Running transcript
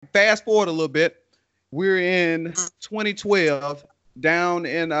fast forward a little bit. We're in 2012 down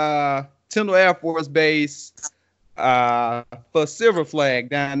in Tyndall Air Force Base for Silver Flag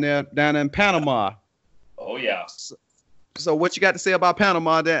down in Panama. Oh yeah. So what you got to say about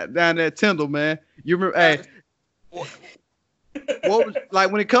Panama down there at Tyndall, man? You remember? Hey, what was,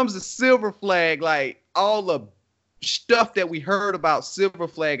 like when it comes to Silver Flag, like all the stuff that we heard about Silver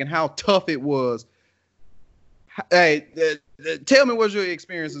Flag and how tough it was. Hey, tell me what your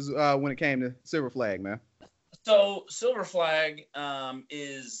experiences when it came to Silver Flag, man. So Silver Flag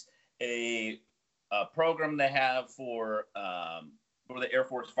is a program they have for the Air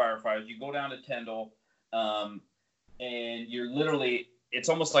Force firefighters. You go down to Tyndall, and you're literally, it's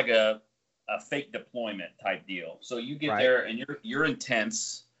almost like a fake deployment type deal. So you get there and you're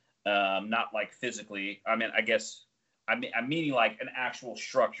intense, not like physically. I mean, I guess I'm meaning like an actual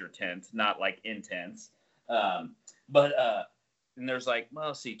structure tent, not like intense. But and there's like, well,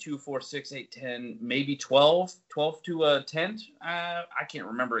 let's see, 2, 4, 6, 8, 10, maybe 12 to a tent. I can't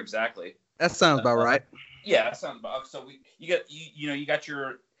remember exactly. That sounds about right. Yeah, that sounds about. So you got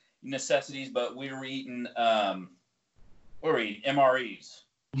your necessities, but we were eating MREs.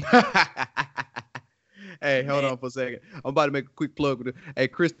 Hey, hold on for a second. I'm about to make a quick plug with it. Hey,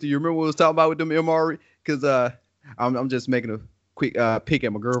 Christy, you remember what we was talking about with them MRE? Because I'm just making a quick pick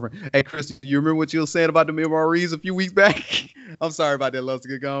at my girlfriend. Hey, Christy, you remember what you were saying about them MREs a few weeks back? I'm sorry about that,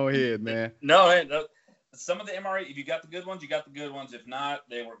 Luster. Go ahead, man. No, some of the MRE, if you got the good ones, you got the good ones. If not,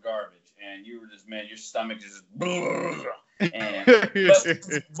 they were garbage. And you were just, man, your stomach just...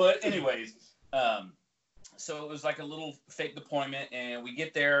 but anyways, so it was like a little fake deployment, and we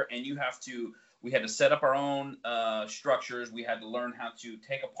get there, and we had to set up our own structures. We had to learn how to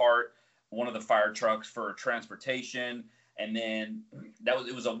take apart one of the fire trucks for transportation, and then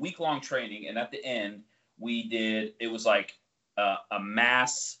it was a week-long training, and at the end, it was like a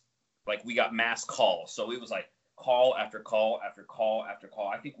mass, like we got mass calls. So it was like call after call after call after call.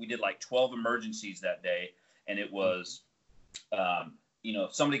 I think we did like 12 emergencies that day, and it was,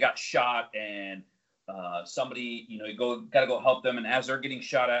 somebody got shot, and somebody, got to go help them. And as they're getting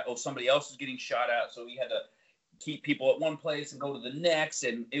shot at, somebody else is getting shot at. So we had to keep people at one place and go to the next.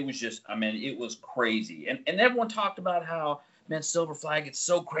 And it was just, it was crazy. And everyone talked about how, man, Silver Flag, it's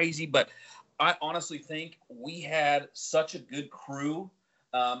so crazy. But I honestly think we had such a good crew,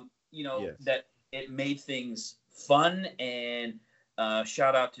 yes, that it made things fun. And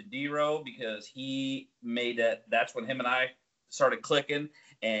shout out to D-Row, because he made it. That's when him and I started clicking.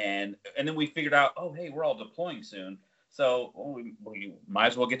 And then we figured out, oh, hey, we're all deploying soon. So we might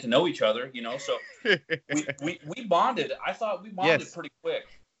as well get to know each other, So we bonded. I thought we bonded pretty quick.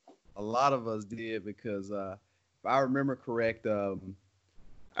 A lot of us did, because if I remember correct, I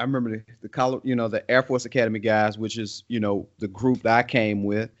remember the college, the Air Force Academy guys, which is, the group that I came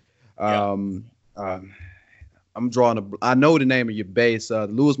with. I'm drawing I know the name of your base, the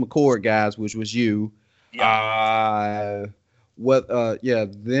Lewis McCord guys, which was you. Yeah. Bernard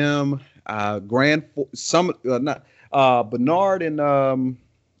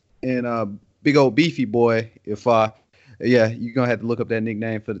and big old beefy boy. If you're gonna have to look up that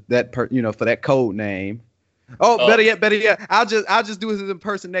nickname for that for that code name. Better yet, I'll just do his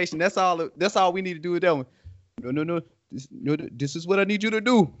impersonation. That's all we need to do with that one. No. This is what I need you to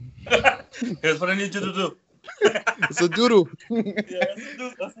do. Here's what I need you to do. It's a doodle.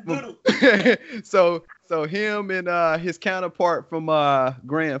 That's a doodle. So him and his counterpart from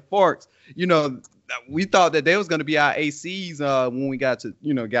Grand Forks, we thought that they was gonna be our ACs when we got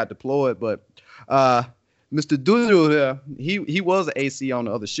deployed, but Mr. Doodle he was an AC on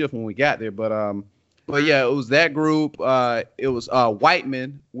the other shift when we got there, but yeah, it was that group. It was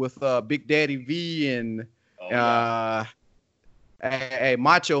Whiteman with Big Daddy V and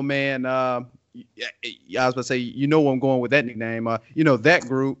Macho Man. I was about to say, where I'm going with that nickname. That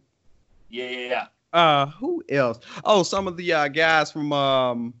group. Yeah. Who else? Oh, some of the guys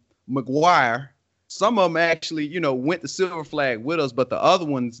from McGuire. Some of them actually, went to Silver Flag with us, but the other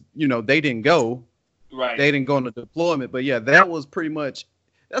ones, they didn't go. Right. They didn't go on the deployment. But yeah, that's pretty much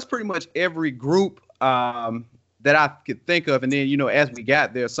every group that I could think of. And then, as we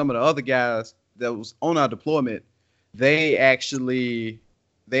got there, some of the other guys that was on our deployment, they actually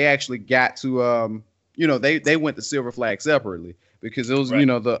got to they went to Silver Flag separately, because it was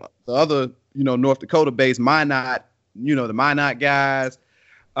the other North Dakota base Minot, the Minot guys,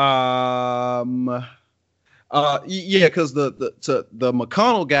 because the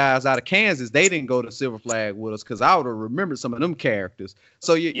McConnell guys out of Kansas, they didn't go to Silver Flag with us, because I would have remembered some of them characters.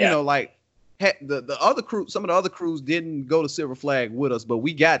 So like the other crew, some of the other crews didn't go to Silver Flag with us, but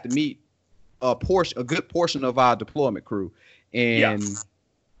we got to meet a good portion of our deployment crew. And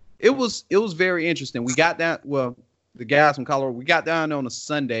it was very interesting. We got down. Well, the guys from Colorado, we got down on a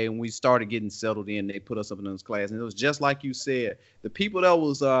Sunday and we started getting settled in. They put us up in this class, and it was just like you said. The people that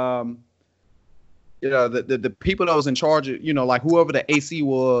was the people that was in charge of, like whoever the AC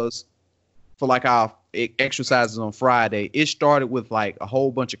was for like our exercises on Friday, it started with like a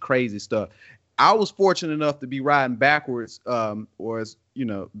whole bunch of crazy stuff. I was fortunate enough to be riding backwards, backwards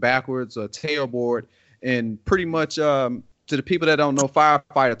or tailboard, and pretty much to the people that don't know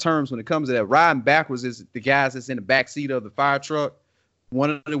firefighter terms when it comes to that, riding backwards is the guys that's in the back seat of the fire truck.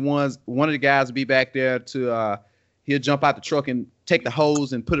 One of the guys will be back there to he'll jump out the truck and take the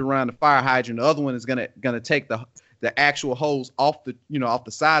hose and put it around the fire hydrant. The other one is gonna take the actual hose off the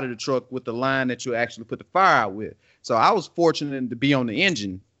side of the truck with the line that you actually put the fire out with. So I was fortunate to be on the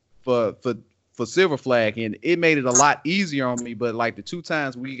engine for Silver Flag, and it made it a lot easier on me. But like the 2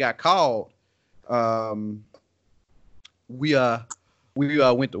 times we got called, we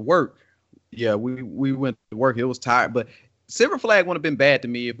went to work. Yeah, we went to work. It was tired, but Silver Flag wouldn't have been bad to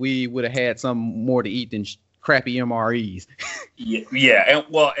me if we would have had some more to eat than crappy MREs. yeah,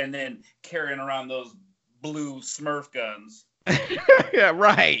 and then carrying around those blue Smurf guns. Yeah,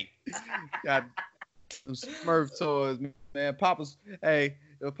 right. Got some Smurf toys, man. Papa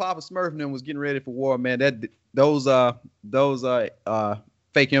Smurf and them was getting ready for war, man. Those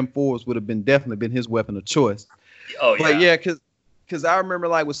fake M4s would have definitely been his weapon of choice. Oh yeah. But yeah, cause I remember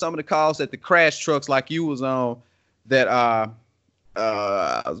like with some of the calls at the crash trucks like you was on that I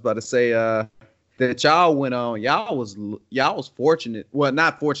was about to say that y'all went on. Y'all was fortunate. Well,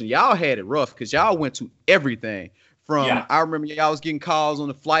 not fortunate. Y'all had it rough because y'all went to everything. I remember y'all was getting calls on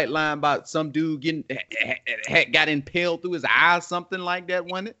the flight line about some dude got impaled through his eye, something like that,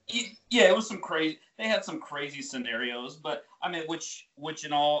 wasn't it? Yeah, it was some crazy. They had some crazy scenarios, but I mean, which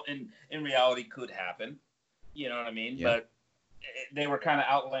in reality could happen. You know what I mean? Yeah. But they were kind of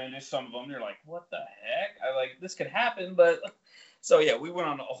outlandish. Some of them, you're like, what the heck? This could happen. But so yeah, we went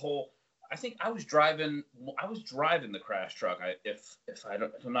on a whole. I think I was driving the crash truck. If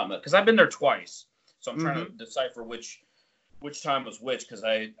I'm not, because I've been there twice. So I'm trying to decipher which time was which, because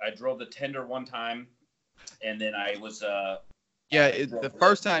I drove the tender one time, and then I was the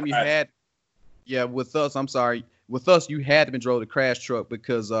first time you had with us. I'm sorry, with us you had to been drove the crash truck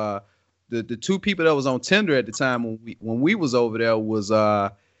because the 2 people that was on tender at the time when we was over there was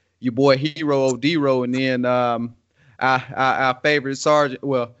your boy Hero Odero, and then our favorite sergeant.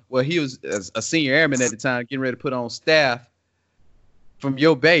 Well he was a senior airman at the time, getting ready to put on staff from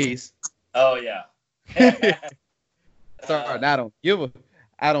your base. Oh yeah. Sorry, I don't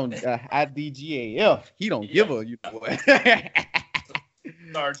IDGAF. He don't give a you boy.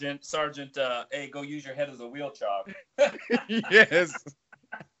 Sergeant, hey, go use your head as a wheel chop. Yes.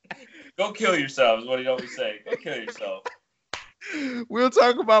 Go kill yourself is what he always say. Go kill yourself. We'll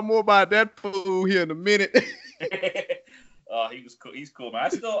talk more about that fool here in a minute. He was cool. He's cool, man. I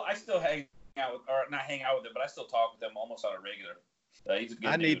still hang out with, or not hang out with him, but I still talk with him almost on a regular. He's a good dude.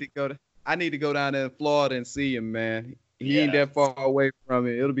 I need to go down there in Florida and see him, man. He ain't that far away from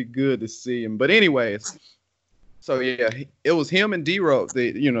it. It'll be good to see him. But anyways, so yeah, it was him and D-Road,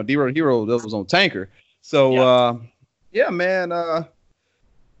 D-Road Hero that was on Tanker. So man,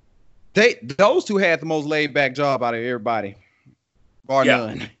 those 2 had the most laid back job out of everybody, bar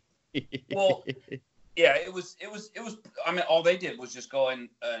none. Well, yeah, it was. I mean, all they did was just go and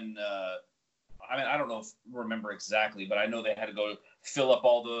I mean, I don't remember exactly, but I know they had to go fill up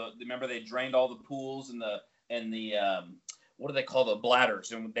remember they drained all the pools and the what do they call the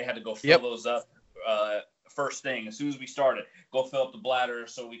bladders, and they had to go fill those up first thing as soon as we started. Go fill up the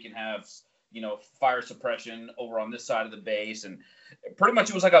bladders so we can have fire suppression over on this side of the base, and pretty much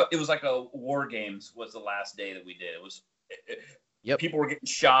it was like a war games was the last day that we did. It was people were getting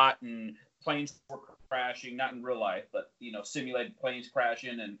shot and planes were crashing, not in real life, but simulated planes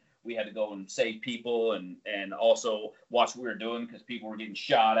crashing, and we had to go and save people and also watch what we were doing because people were getting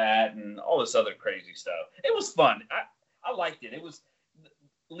shot at and all this other crazy stuff. It was fun. I liked it. It was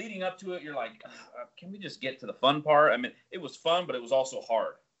leading up to it. You're like, can we just get to the fun part? I mean, it was fun, but it was also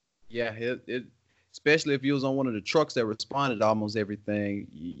hard. Yeah, it especially if you was on one of the trucks that responded to almost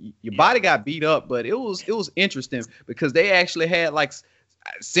everything. Your body got beat up, but it was interesting because they actually had like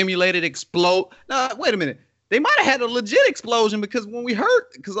simulated explode. No, wait a minute. They might have had a legit explosion because when we heard,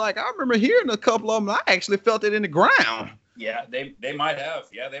 because like I remember hearing a couple of them, I actually felt it in the ground. Yeah, they might have.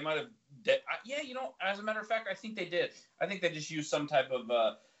 Yeah, they might have. As a matter of fact, I think they did. I think they just used some type of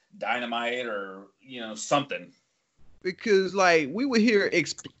dynamite or something. Because like we would hear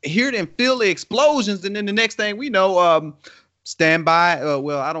it and feel the explosions, and then the next thing we know, stand by.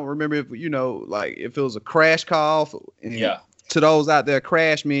 Well, I don't remember if like if it was a crash call. to those out there,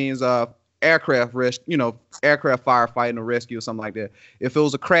 crash means aircraft aircraft firefighting or rescue or something like that. If it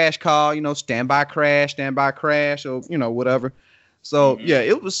was a crash call, standby crash, or whatever. So yeah,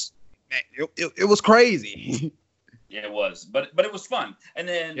 it was it was crazy. Yeah, it was, but it was fun. And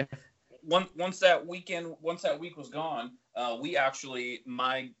then once that week was gone, we actually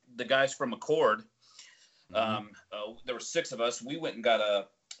the guys from Accord, there were 6 of us. We went and got a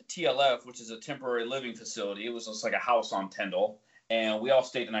TLF, which is a temporary living facility. It was just like a house on Tyndall, and we all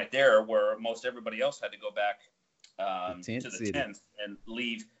stayed the night there, where most everybody else had to go back to the tent and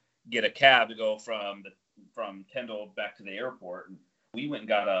leave, get a cab to go from Tyndall back to the airport. And we went and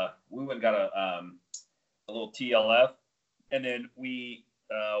got a little TLF, and then we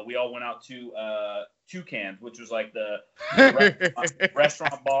all went out to Toucans, which was like the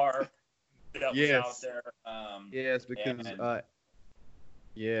restaurant bar that was out there.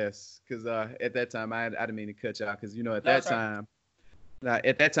 Because at that time I didn't mean to cut y'all, because at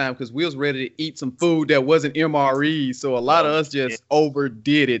that time because we was ready to eat some food that wasn't MRE, so a lot of us just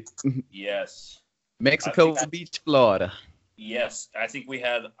overdid it. Yes. Mexico Beach, Florida. Yes, I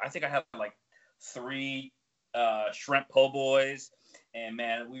had like 3 shrimp po' boys, and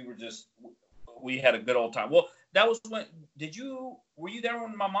man, we had a good old time. Well, that was when were you there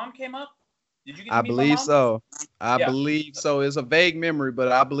when my mom came up? Did you get to meet my mom? So. I believe so. It's a vague memory,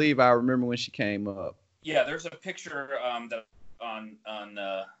 but I believe I remember when she came up. Yeah, there's a picture that on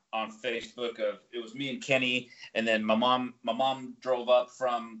Facebook of, it was me and Kenny, and then my mom drove up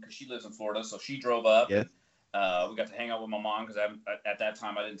because she lives in Florida, so she drove up. Yeah. We got to hang out with my mom, because at that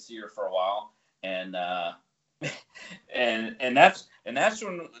time I didn't see her for a while, and and that's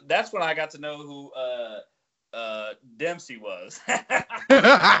when I got to know who Dempsey was.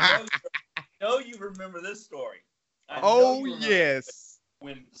 I know you remember this story. Yes.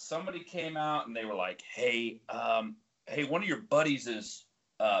 When somebody came out and they were like, hey, one of your buddies is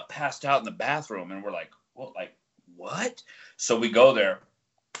passed out in the bathroom, and we're like, well, like, what? So we go there.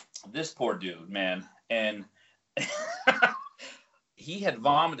 This poor dude, man, and he had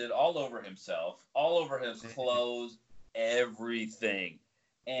vomited all over himself, all over his clothes, everything.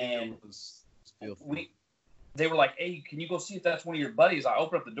 And they were like, hey, can you go see if that's one of your buddies? I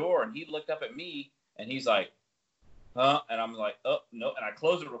opened up the door, and he looked up at me, and he's like, huh? And I'm like, oh, no. And I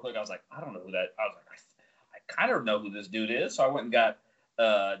closed it real quick. I was like, I don't know who that. I was like, I kind of know who this dude is. So I went and got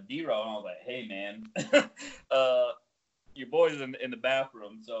D-Ro, and I was like, hey, man, your boy's in the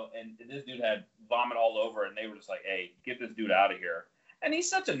bathroom. So, and this dude had vomit all over, and they were just like, hey, get this dude out of here. And he's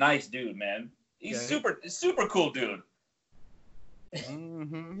such a nice dude, man. He's super cool dude.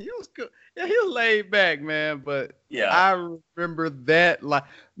 Mm-hmm. He was good. Yeah, he was laid back, man. But yeah, I remember that. Like,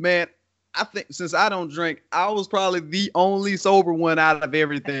 man, I think since I don't drink, I was probably the only sober one out of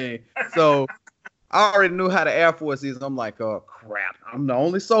everything. So I already knew how the Air Force is. I'm like, oh crap, I'm the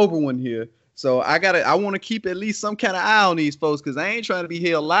only sober one here. So I want to keep at least some kind of eye on these folks, because I ain't trying to be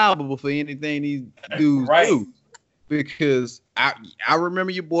held liable for anything these dudes do. Because I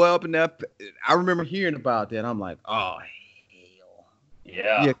remember your boy up in that. I remember hearing about that. I'm like, oh.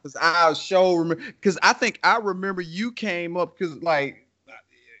 Yeah, because I remember. Because I think I remember you came up, because like,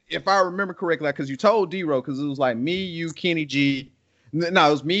 if I remember correctly, because you told D-Ro, because it was like me, you, Kenny G. No,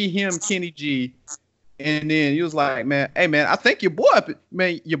 it was me, him, Kenny G, and then you was like, man, hey man, I think your boy up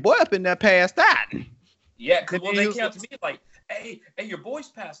in there passed out. Yeah, well, they came up to me like, hey, your boy's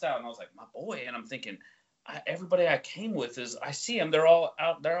passed out, and I was like, my boy, and I'm thinking, everybody I came with I see them, they're all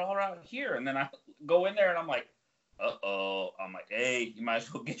out here, and then I go in there and I'm like, uh-oh. I'm like, hey, you might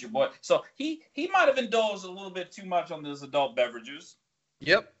as well get your boy. So he might have indulged a little bit too much on those adult beverages.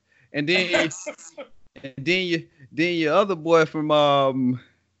 Yep. And then your other boy from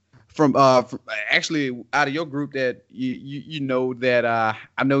actually out of your group that you know that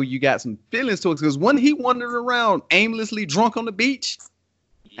I know you got some feelings towards, because when he wandered around aimlessly drunk on the beach.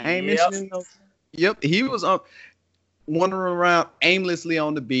 Yep, he was wandering around aimlessly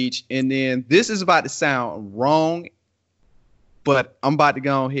on the beach, and then this is about to sound wrong, but I'm about to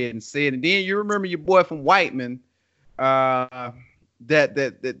go ahead and say it. And then you remember your boy from Whiteman, that met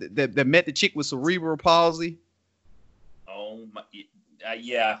the chick with cerebral palsy. Oh my,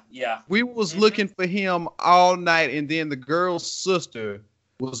 yeah. We was looking for him all night, and then the girl's sister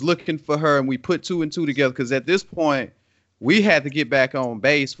was looking for her, and we put 2 and 2 together, because at this point we had to get back on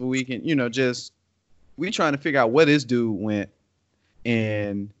base for we can, we trying to figure out where this dude went,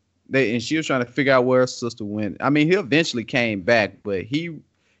 and she was trying to figure out where her sister went. I mean, he eventually came back, but he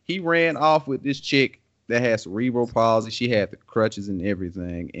ran off with this chick that has cerebral palsy. She had the crutches and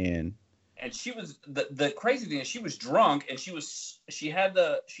everything, and she was the crazy thing is she was drunk, and she had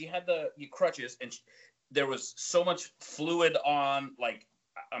the crutches, and there was so much fluid on, like,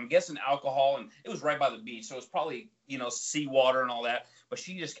 I'm guessing alcohol, and it was right by the beach, so it was probably, seawater and all that. But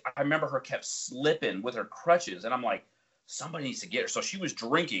I remember her kept slipping with her crutches, and I'm like, somebody needs to get her. So she was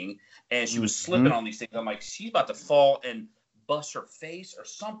drinking, and she was slipping on these things. I'm like, she's about to fall and bust her face or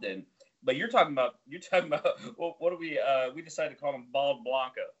something. But you're talking about what do we decided to call him Bald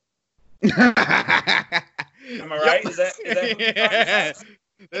Blanca. Am I right? Is that who you're talking about?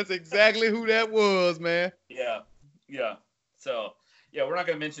 That's exactly who that was, man. Yeah. So yeah, we're not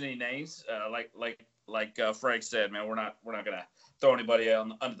gonna mention any names. Like Frank said, man, we're not gonna throw anybody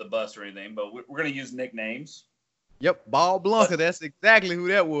under the bus or anything, but we're gonna use nicknames. Yep, Bald Blanca. That's exactly who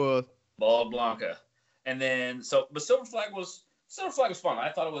that was. Bald Blanca. And then but Silver Flag was fun. I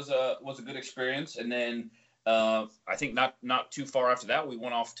thought it was a good experience. And then I think not too far after that, we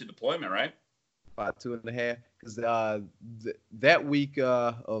went off to deployment, right? About 2.5, because that week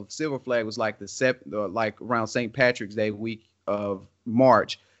of Silver Flag was like like around St. Patrick's Day week of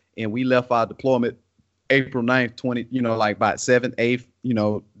March, and we left our deployment April 9th, like about 7th,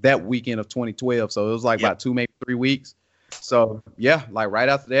 8th, that weekend of 2012. So it was like about 2, maybe 3 weeks. So yeah, like right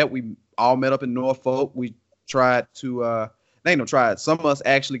after that, we all met up in Norfolk. We tried to, some of us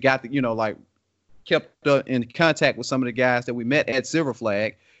actually got kept in contact with some of the guys that we met at Silver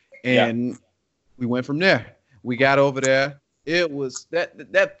Flag, and we went from there. We got over there. It was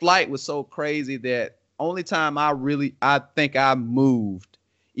that flight was so crazy that only time I think I moved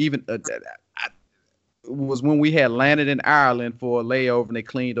even was when we had landed in Ireland for a layover, and they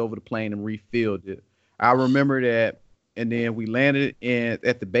cleaned over the plane and refilled it. I remember that. And then we landed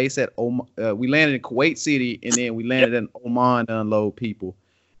at the base at Oman. We landed in Kuwait City, and then we landed in Oman to unload people.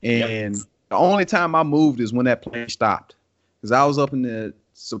 And the only time I moved is when that plane stopped, because I was up in the.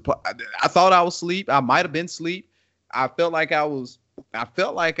 I thought I was asleep. I might have been asleep. I felt like I was. I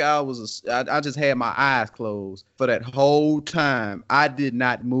just had my eyes closed for that whole time. I did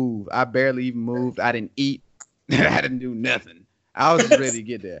not move. I barely even moved. I didn't eat. I didn't do nothing. I was just ready to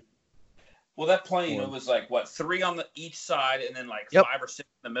get there. Well, that plane, it was like, 3 on each side, and then 5 or 6 in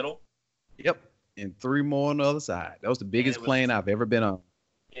the middle? Yep, and 3 more on the other side. That was the biggest plane I've ever been on.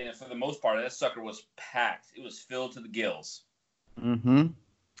 And for the most part, that sucker was packed. It was filled to the gills. Mm-hmm.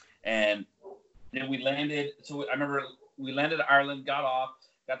 And then we landed. So I remember we landed in Ireland, got off,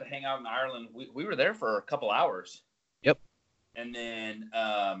 got to hang out in Ireland. We were there for a couple hours. Yep. And then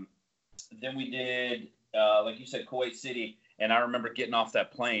we did, like you said, Kuwait City. And I remember getting off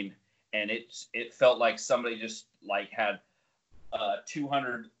that plane, and it felt like somebody just had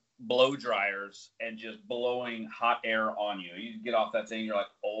 200 blow dryers and just blowing hot air on you. You get off that thing, you're like,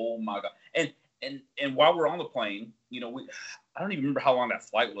 oh my God. And while we're on the plane, I don't even remember how long that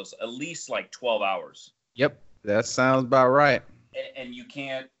flight was. At least 12 hours. Yep, that sounds about right. And you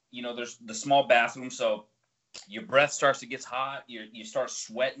can't, there's the small bathroom, so your breath starts to get hot. You start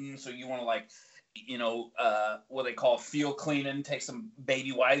sweating, so you want to what they call field cleaning. Take some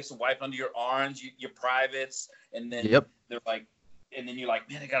baby wipes and wipe under your arms, your privates, and then they're like, and then you're like,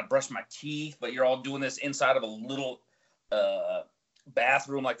 man, I gotta brush my teeth, but you're all doing this inside of a little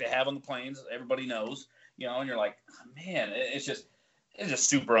bathroom like they have on the planes. Everybody knows, and you're like, man, it's just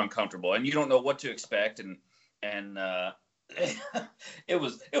super uncomfortable, and you don't know what to expect, and it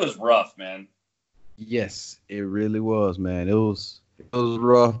was rough, man. Yes, it really was, man. It was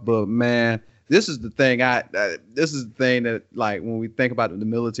rough, but man. This is the thing that, like, when we think about the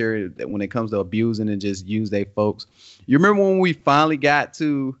military, that when it comes to abusing and just use they folks, you remember when we finally got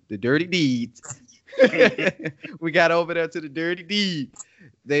to the dirty deeds? We got over there to the dirty deeds.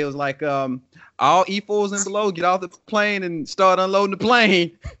 They was like, all E4s and below, get off the plane and start unloading the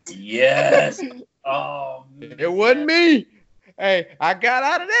plane. Yes. Oh, man. It wasn't me. Hey, I got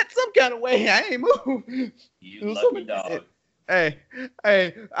out of that some kind of way. I ain't moved. You lucky dog. Hey,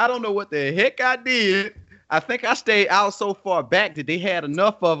 I don't know what the heck I did. I think I stayed out so far back that they had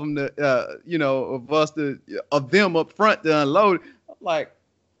enough of them of them up front to unload. I'm like,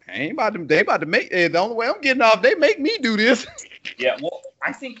 they about to make the only way I'm getting off, they make me do this. Yeah, well,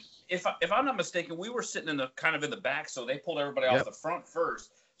 I think if I'm not mistaken, we were sitting in the back, so they pulled everybody off the front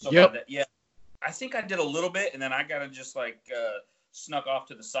first. So I think I did a little bit, and then I got to just snuck off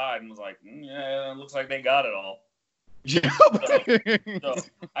to the side and was like, yeah, it looks like they got it all. Yeah. So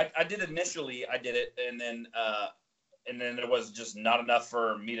I did initially. I did it, and then there was just not enough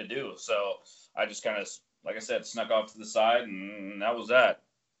for me to do. So I just kind of, like I said, snuck off to the side, and that was that.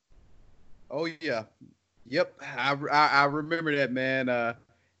 Oh yeah, yep. I remember that, man. I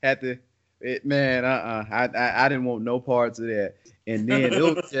didn't want no parts of that, and then it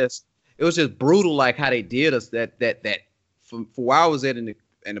was just brutal, like how they did us. That for where I was at in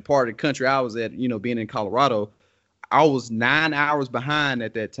in the part of the country I was at, you know, being in Colorado, I was 9 hours behind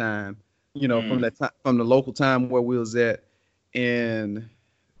at that time, you know, from that time, from the local time where we was at. And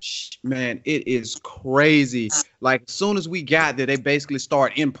man, it is crazy. Like as soon as we got there, they basically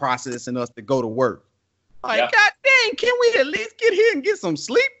start in processing us to go to work. Like, God dang, can we at least get here and get some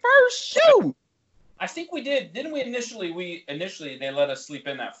sleep first? Shoot. I think we did, didn't we? Initially they let us sleep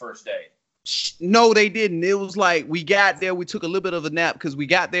in that first day. No, they didn't. It was like we got there, we took a little bit of a nap because we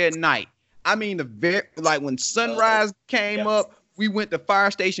got there at night. I mean, like when sunrise came up, we went to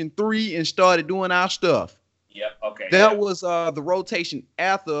Fire Station 3 and started doing our stuff. Yep. Okay. That was the rotation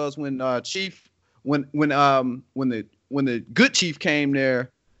after us when Chief, when the good Chief came there,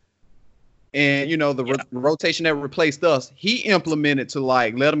 and you know the rotation that replaced us, he implemented to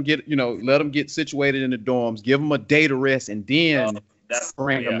like let them get situated in the dorms, give them a day to rest, and then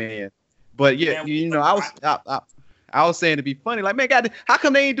bring them in. But yeah, you know, I was saying to be funny, like, man, God, how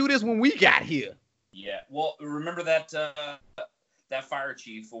come they ain't do this when we got here? Yeah, well, remember that that fire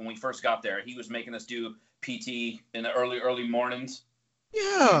chief when we first got there, he was making us do PT in the early mornings.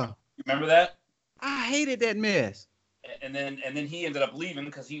 Yeah, you remember that? I hated that mess. And then he ended up leaving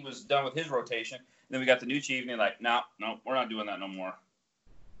because he was done with his rotation. And then we got the new chief, and he's like, no, we're not doing that no more.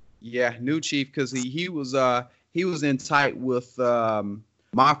 Yeah, new chief because he was in tight with at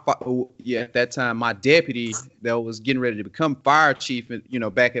that time my deputy that was getting ready to become fire chief, you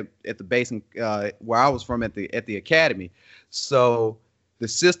know, back at the base where I was from at the academy. So the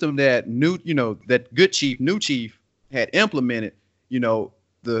system that that good chief, new chief had implemented, you know,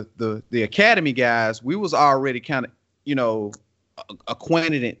 the academy guys, we was already kind of, you know,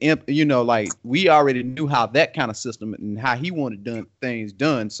 acquainted and, you know, like we already knew how that kind of system and how he wanted things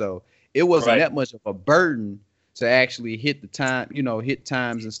done. So it wasn't that much of a burden to actually hit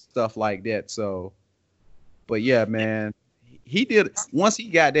times and stuff like that. So, but yeah, man, he did, once he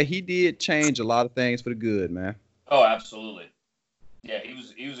got there, he did change a lot of things for the good, man. Oh, absolutely. Yeah,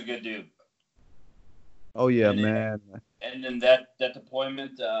 he was a good dude. Oh yeah, man. And then that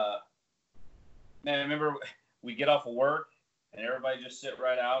deployment, man, I remember we get off of work and everybody just sit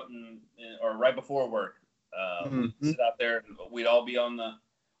right out or right before work, sit out there and we'd all be on the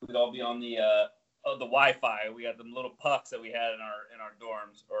Wi-Fi. We had them little pucks that we had in our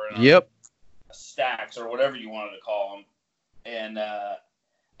dorms or in our stacks or whatever you wanted to call them. And I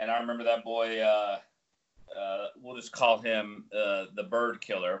remember that boy. We'll just call him the bird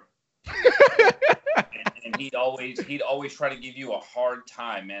killer. and he'd always try to give you a hard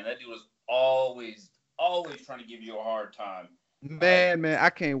time, man. That dude was always trying to give you a hard time. Man, I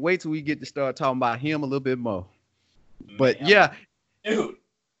can't wait till we get to start talking about him a little bit more. But yeah, dude.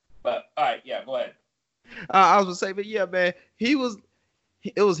 But all right, yeah, go ahead. I was gonna say, but yeah, man, it was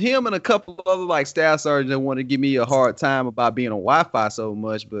him and a couple of other like staff sergeants that wanted to give me a hard time about being on Wi-Fi so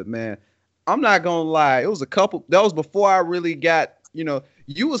much. But man, I'm not gonna lie, it was a couple. That was before I really got, you know,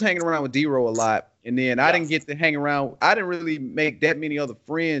 you was hanging around with D-Row a lot, and then I didn't get to hang around. I didn't really make that many other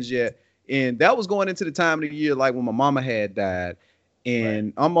friends yet, and that was going into the time of the year like when my mama had died,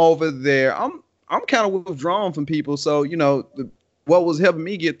 and I'm over there. I'm kind of withdrawn from people, so you know what was helping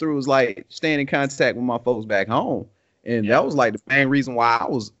me get through was like staying in contact with my folks back home. And that was like the main reason why I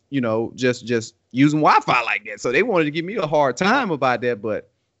was, you know, just using Wi-Fi like that. So they wanted to give me a hard time about that,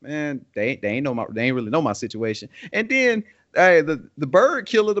 but man, they ain't really know my situation. And then the bird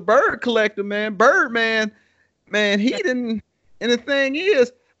killer, the bird collector, man, Birdman, man, he didn't. And the thing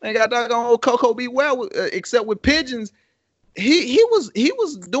is, man, got doggone old Coco be well, except with pigeons, he was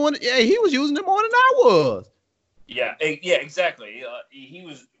doing, he was using it more than I was. Yeah, exactly. He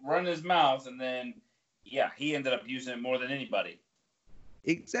was running his mouth, and then, he ended up using it more than anybody.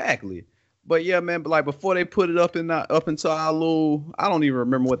 Exactly. But yeah, man, but like before they put it up into our little, I don't even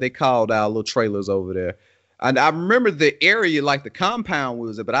remember what they called our little trailers over there. And I remember the area, like the compound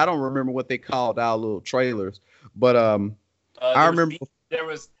was it, but I don't remember what they called our little trailers. But I remember there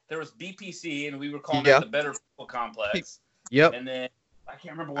was BPC, and we were calling it the Better People Complex. Yep. And then I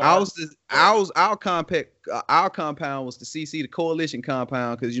can't remember what our compound was the CC, the Coalition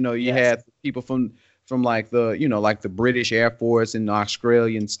compound, because you know you had people from like the, you know, like the British Air Force and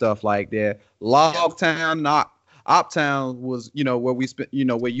Australian stuff like that. Logtown, Optown was, you know, where we spent, you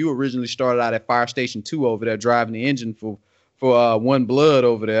know, where you originally started out at Fire Station 2 over there, driving the engine for One Blood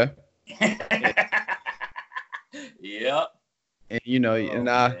over there. Yep. And you know, and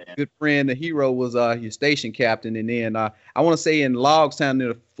our good friend, the hero, was your station captain. And then I want to say in Logtown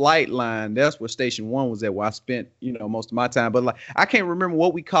near the flight line, that's where Station 1 was at, where I spent, you know, most of my time. But like I can't remember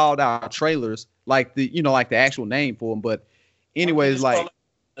what we called our trailers, like the, you know, like the actual name for them. But anyways, like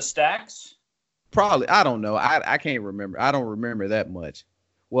the stacks. Probably, I don't know. I can't remember. I don't remember that much.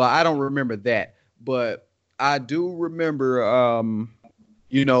 Well, I don't remember that, but I do remember,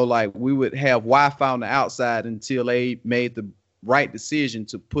 like we would have Wi-Fi on the outside until they made the right decision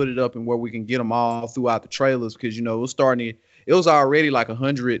to put it up and where we can get them all throughout the trailers. Because, it was already like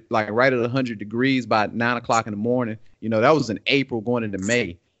 100, like right at 100 degrees by 9 o'clock in the morning. That was in April going into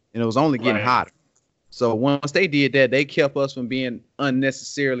May, and it was only getting hotter. So once they did that, they kept us from being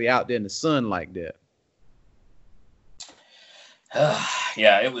unnecessarily out there in the sun like that.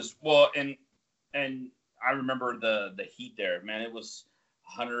 Yeah, it was and I remember the heat there, man. It was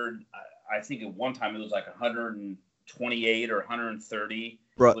 100. I think at one time it was like 128 or 130.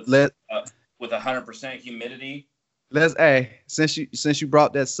 Bro, with 100% humidity. Since you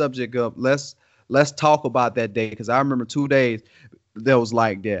brought that subject up, let's talk about that day, because I remember 2 days that was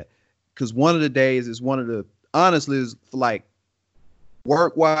like that. Because one of the days is honestly is like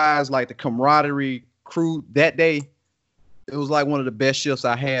work wise, like the camaraderie crew that day. It was like one of the best shifts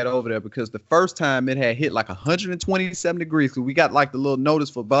I had over there, because the first time it had hit like 127 degrees. Because we got like the little notice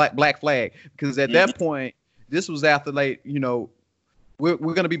for Black Flag. Because at that point, this was after we're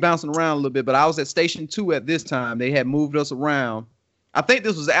going to be bouncing around a little bit, but I was at Station 2 at this time. They had moved us around. I think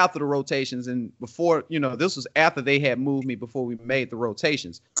this was after the rotations, and before, this was after they had moved me before we made the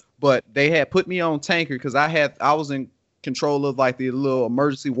rotations. But they had put me on tanker because I was in control of like the little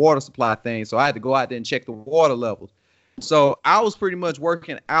emergency water supply thing. So I had to go out there and check the water levels. So I was pretty much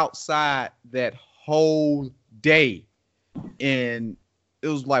working outside that whole day. And it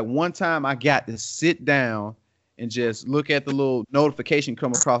was like one time I got to sit down and just look at the little notification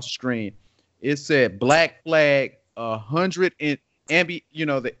come across the screen. It said Black Flag 100 and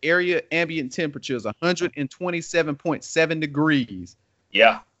the area ambient temperature is 127.7 degrees.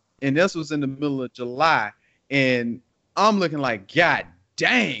 Yeah. And this was in the middle of July. And I'm looking like, God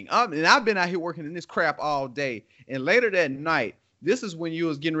dang. And I've been out here working in this crap all day. And later that night, this is when you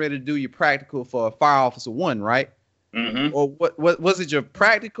was getting ready to do your practical for Fire Officer 1, right? Mm-hmm. Or what was it, your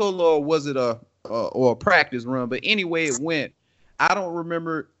practical, or was it a practice run? But anyway, it went. I don't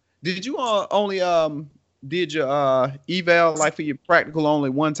remember. Did you only did your eval like for your practical only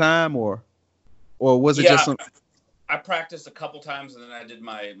one time, or was it just something? I practiced a couple times and then I did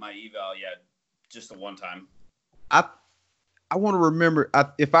my eval. Yeah, just the one time. I want to remember.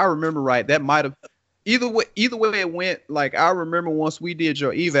 If I remember right, that might have either way it went. Like, I remember once we did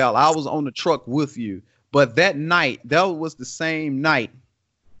your eval, I was on the truck with you. But that night, that was the same night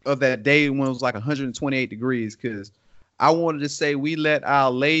of that day when it was like 128 degrees. Because I wanted to say we let our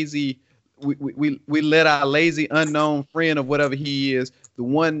lazy unknown friend of whatever he is, the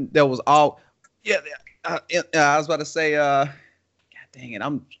one that was all, I was about to say, God dang it,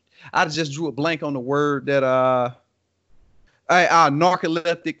 I just drew a blank on the word that our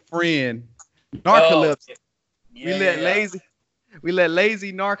narcoleptic friend, narcolepsy. We let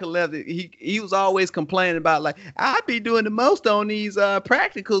lazy narcoleptic. He was always complaining about, like, I'd be doing the most on these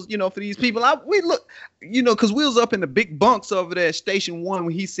practicals, for these people. Because we was up in the big bunks over there at Station 1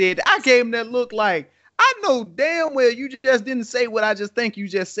 when he said, I gave him that look like, I know damn well you just didn't say what I just think you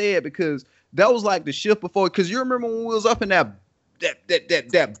just said, because that was like the shift before. Because you remember when we was up in that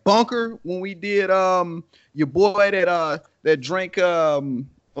bunker when we did your boy that drank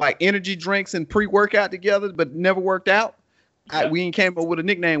like energy drinks and pre-workout together but never worked out. We came up with a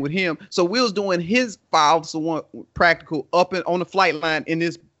nickname with him. So we was doing his Fire Officer 1 practical up on the flight line in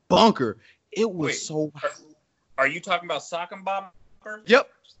this bunker. It was so. Are you talking about Sock and Bomber? Yep.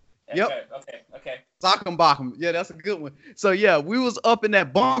 Okay. Sock and Bomber. Yeah, that's a good one. So yeah, we was up in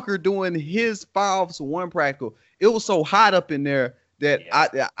that bunker doing his Fire Officer 1 practical. It was so hot up in there that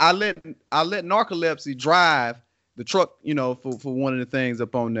I let narcolepsy drive the truck, for one of the things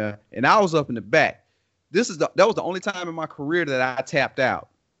up on there, and I was up in the back. That was the only time in my career that I tapped out.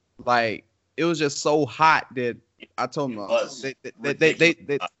 Like, it was just so hot that I told them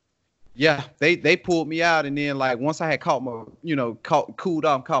they pulled me out, and then like once I had caught my cooled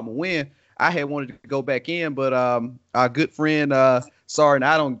off, caught my wind, I had wanted to go back in, but our good friend sorry, and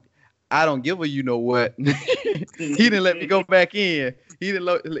I don't give a what. He didn't let me go back in. He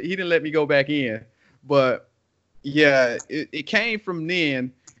didn't let me go back in. But yeah, it came from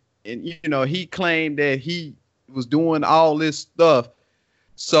then. And, he claimed that he was doing all this stuff.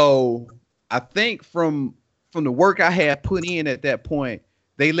 So I think from the work I had put in at that point,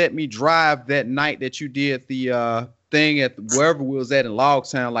 they let me drive that night that you did the thing at wherever we was at in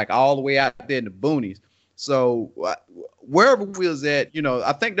Logtown, like all the way out there in the boonies. So wherever we was at,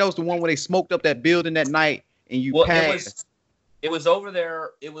 I think that was the one where they smoked up that building that night and you passed. It was over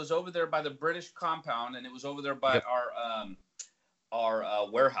there. It was over there by the British compound, and it was over there by our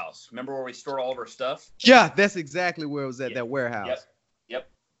warehouse. Remember where we stored all of our stuff? Yeah, that's exactly where it was at, that warehouse. Yep.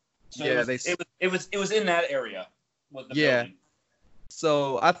 So Yeah, it was in that area with the yeah. building.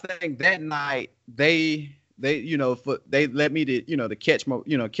 So I think that night they let me to catch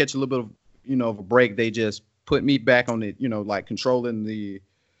catch a little bit of of a break. They just put me back on it, like controlling the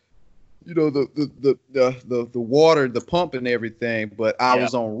the water, the pump and everything. But I Yeah.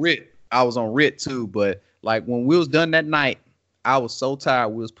 was on RIT. I was on RIT too. But like when we was done that night, I was so tired.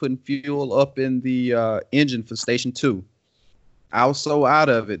 We was putting fuel up in the engine for Station 2. I was so out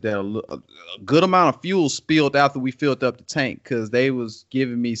of it that a good amount of fuel spilled after we filled up the tank because they was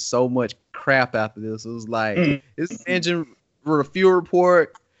giving me so much crap after this. It was like, this engine for a fuel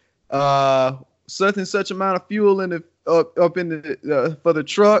report, such and such amount of fuel in the up in the for the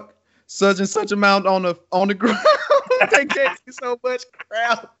truck, such and such amount on the ground. They gave me so much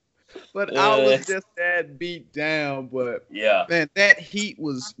crap, but I was just that beat down. But yeah, man, that heat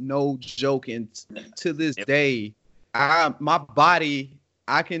was no joke, and to this day. My body,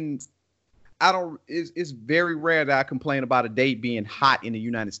 it's very rare that I complain about a day being hot in the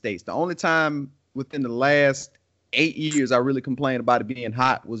United States. The only time within the last 8 years I really complained about it being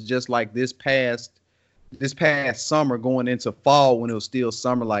hot was just like this past summer going into fall when it was still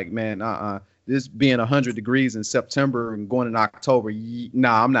summer. Like, man, this being 100 degrees in September and going in October,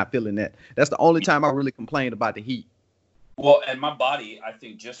 I'm not feeling that. That's the only time I really complained about the heat. Well, and my body, I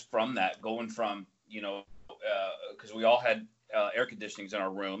think just from that, going from, because we all had air conditionings in our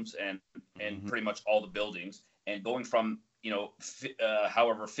rooms and pretty much all the buildings, and going from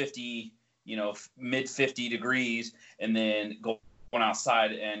however 50 mid 50 degrees, and then going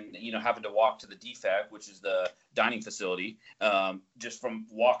outside and having to walk to the DFAC, which is the dining facility, just from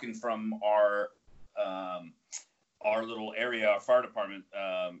walking from our little area, our fire department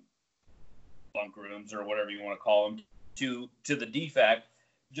bunk rooms or whatever you want to call them, to the DFAC,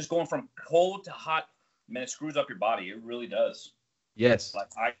 just going from cold to hot. Man, it screws up your body. It really does. Yes. Like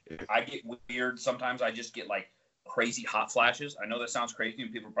I get weird. Sometimes I just get like crazy hot flashes. I know that sounds crazy,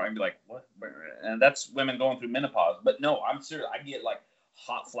 and people probably be like, "What?" And that's women going through menopause. But no, I'm serious. I get like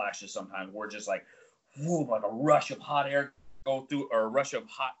hot flashes sometimes, where just like, whoo, like a rush of hot air go through, or a rush of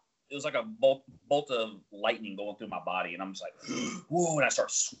hot. It was like a bolt of lightning going through my body, and I'm just like, whoa, and I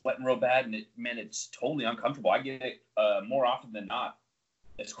start sweating real bad, and it's totally uncomfortable. I get it more often than not.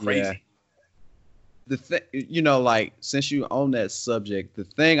 It's crazy. Yeah. The thing, like, since you own that subject, the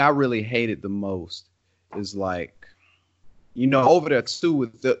thing I really hated the most is like, over there too,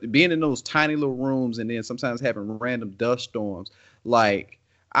 with being in those tiny little rooms and then sometimes having random dust storms. Like,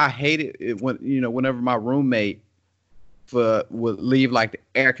 I hated it when, whenever my roommate would leave like the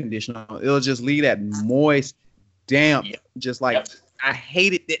air conditioner on, it'll just leave that moist, damp, just like, I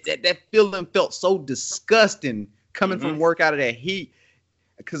hated that feeling felt so disgusting coming from work out of that heat.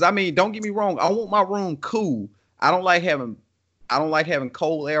 Because I mean, don't get me wrong, I want my room cool. I don't like having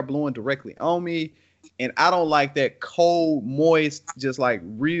cold air blowing directly on me, and I don't like that cold, moist, just like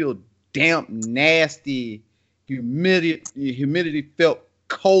real damp, nasty humidity felt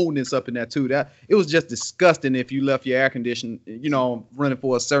coldness up in there too. That it was just disgusting if you left your air conditioner, running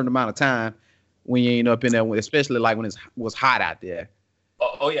for a certain amount of time when you ain't up in there, especially like when it was hot out there.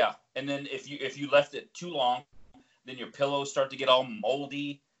 Oh yeah, and then if you left it too long, then your pillows start to get all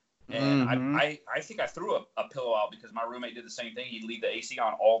moldy. And I think I threw a pillow out because my roommate did the same thing. He'd leave the AC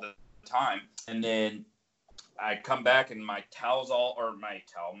on all the time. And then I'd come back and my pillow was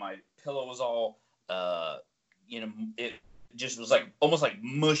all, it just was like almost like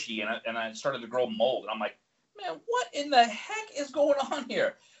mushy. And I started to grow mold. And I'm like, man, what in the heck is going on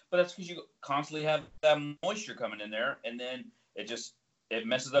here? But that's because you constantly have that moisture coming in there. And then it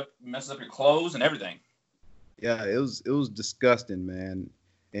messes up your clothes and everything. Yeah, it was disgusting, man.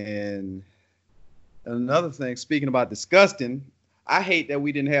 And another thing, speaking about disgusting, I hate that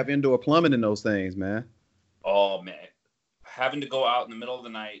we didn't have indoor plumbing in those things, man. Oh man, having to go out in the middle of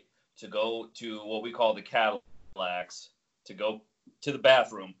the night to go to what we call the Cadillacs to go to the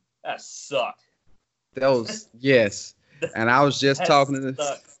bathroom, that sucked. That was yes. And I was just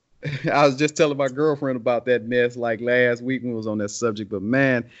I was just telling my girlfriend about that mess like last week when we was on that subject. But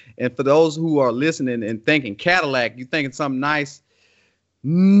man, and for those who are listening and thinking Cadillac, you thinking something nice?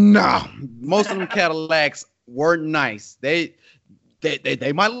 No, most of them Cadillacs weren't nice. They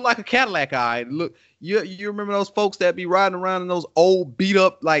might look like a Cadillac. Look, you remember those folks that be riding around in those old beat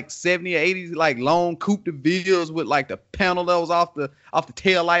up like 70 or 80s like long Coupe de Villes with like the panel that was off the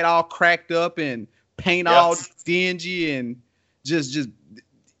tail light all cracked up and paint all dingy and just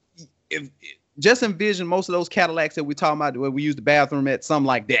envision most of those Cadillacs that we're talking about where we use the bathroom at, something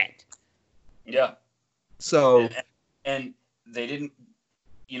like that. Yeah. So and they didn't,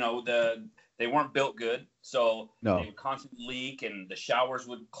 they weren't built good. So No. they would constantly leak, and the showers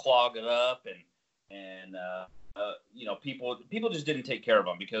would clog it up, and people just didn't take care of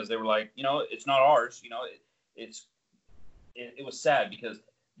them because they were like, it's not ours. It was sad because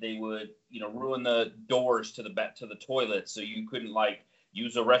they would, ruin the doors to the toilet, so you couldn't like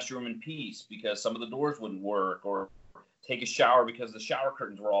use the restroom in peace because some of the doors wouldn't work, or take a shower because the shower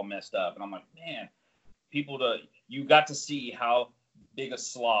curtains were all messed up. And I'm like, man, you got to see how big of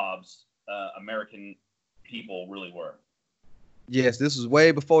slobs American people really were. Yes, this was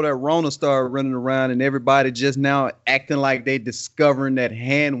way before that Rona started running around and everybody just now acting like they discovering that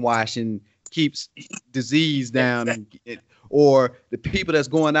hand washing keeps disease down. Or the people that's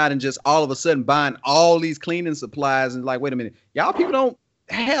going out and just all of a sudden buying all these cleaning supplies and like, wait a minute, y'all people don't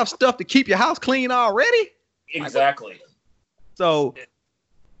have stuff to keep your house clean already? Exactly. So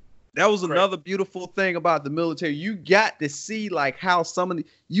that was another beautiful thing about the military. You got to see how some of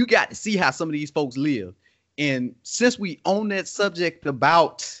these folks live. And since we own that subject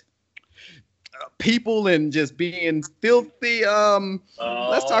about people and just being filthy,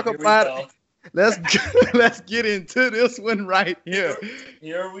 let's talk about it. Let's get into this one right here.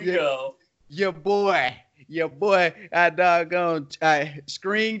 Here we go. Your boy, I doggone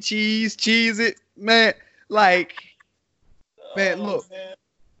screen cheese it, man. Man, look, man.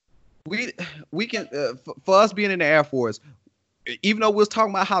 We can for us being in the Air Force, even though we was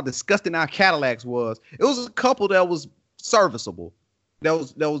talking about how disgusting our Cadillacs was, it was a couple that was serviceable, that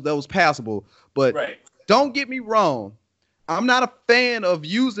was passable. But Don't get me wrong, I'm not a fan of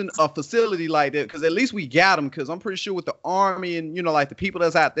using a facility like that because at least we got them. Because I'm pretty sure with the Army and the people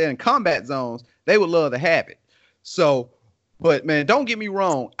that's out there in combat zones, they would love to have it. So, but man, don't get me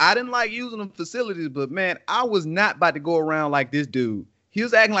wrong, I didn't like using them facilities, but man, I was not about to go around like this dude. He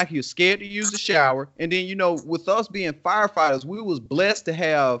was acting like he was scared to use the shower. And then, with us being firefighters, we was blessed to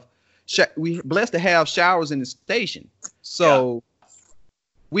have showers in the station. So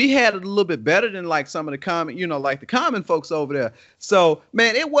we had it a little bit better than like some of the common, the common folks over there. So,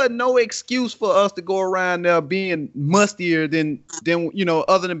 man, it wasn't no excuse for us to go around there being mustier than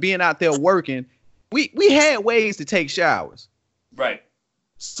other than being out there working. We had ways to take showers. Right.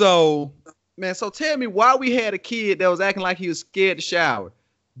 So, man, so tell me why we had a kid that was acting like he was scared to shower.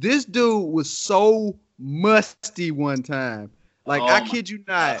 This dude was so musty one time. I kid you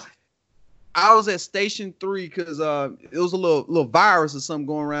not. I was at Station 3 because it was a little virus or something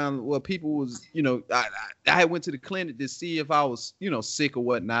going around where people was, I had went to the clinic to see if I was, sick or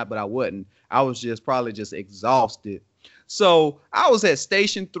whatnot, but I wasn't. I was probably just exhausted. So I was at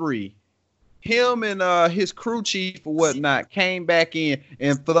Station 3. Him and his crew chief or whatnot came back in.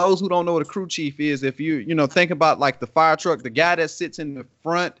 And for those who don't know what a crew chief is, if you think about like the fire truck, the guy that sits in the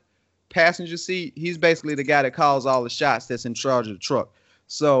front passenger seat, he's basically the guy that calls all the shots that's in charge of the truck.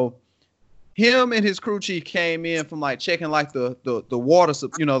 So him and his crew chief came in from checking the water,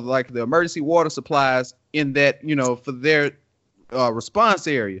 the emergency water supplies in that, for their response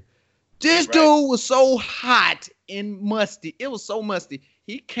area. This dude was so hot and musty. It was so musty.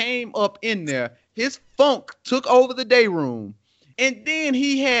 He came up in there. His funk took over the day room. And then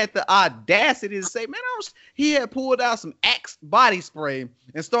he had the audacity to say, man, he had pulled out some Axe body spray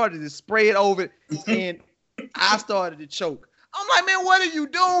and started to spray it over it. And I started to choke. I'm like, man, what are you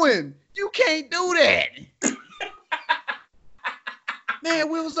doing? You can't do that. Man,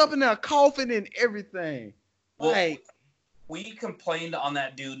 we was up in there coughing and everything. Well, we complained on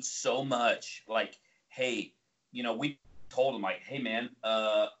that dude so much. Hey, we told him hey man,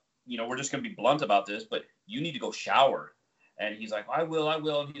 we're just gonna be blunt about this, but you need to go shower. And he's like, I will.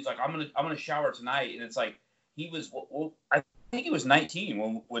 And he's like, I'm gonna shower tonight. And it's like he was, I think he was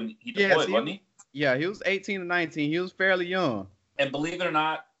 19 when he deployed, wasn't he? Yeah, he was 18 or 19. He was fairly young. And believe it or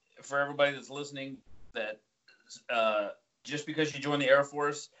not, for everybody that's listening, that just because you join the Air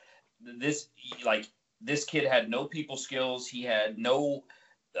Force, this kid had no people skills. He had no,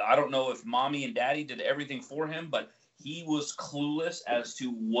 I don't know if mommy and daddy did everything for him, but he was clueless as to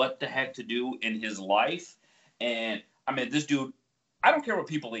what the heck to do in his life. And I mean, this dude, I don't care what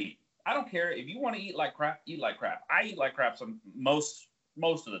people eat. I don't care if you want to eat like crap, eat like crap. I eat like crap most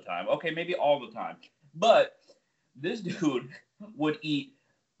of the time. Okay, maybe all the time. But this dude would eat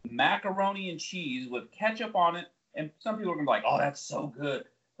macaroni and cheese with ketchup on it. And some people are going to be like, oh, that's so good.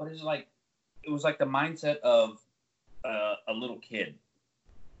 But it was like the mindset of a little kid.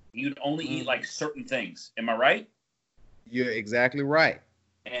 You'd only eat like certain things. Am I right? You're exactly right.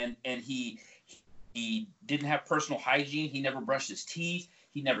 And he didn't have personal hygiene. He never brushed his teeth.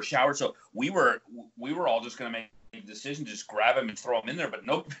 He never showered. So we were all just going to make the decision to just grab him and throw him in there. But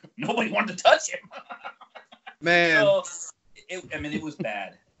nobody wanted to touch him. Man. So, it was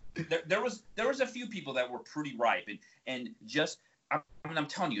bad. there was a few people that were pretty ripe, and just I'm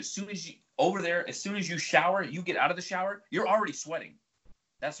telling you, as soon as you shower, you get out of the shower, you're already sweating.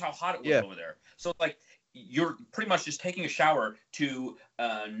 That's how hot it was over there. So like you're pretty much just taking a shower to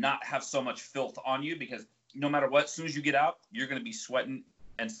not have so much filth on you, because no matter what, as soon as you get out, you're going to be sweating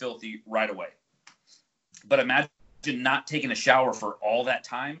and filthy right away. But imagine not taking a shower for all that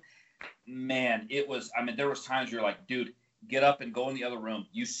time. Man, there was times you're like, dude, get up and go in the other room.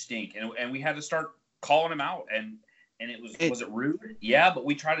 You stink. And we had to start calling him out. And was it rude? Yeah, but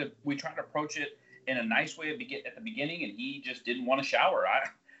we tried to approach it in a nice way at the beginning, and he just didn't want to shower.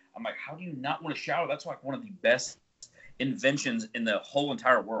 I'm like, how do you not want to shower? That's like one of the best inventions in the whole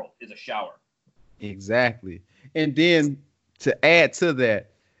entire world is a shower. Exactly. And then to add to that,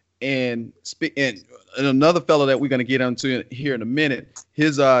 and another fellow that we're going to get onto here in a minute,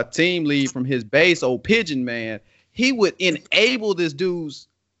 his team lead from his base, old Pigeon Man, he would enable this dude's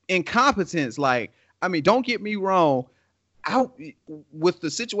incompetence. Like, I mean, don't get me wrong. With the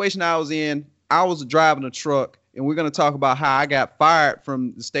situation I was in, I was driving a truck, and we're going to talk about how I got fired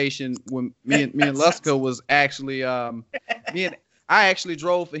from the station when me and Luska was actually I actually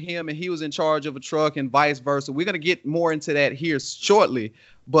drove for him, and he was in charge of a truck, and vice versa. We're going to get more into that here shortly,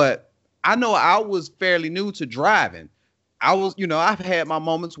 but I know I was fairly new to driving. I've had my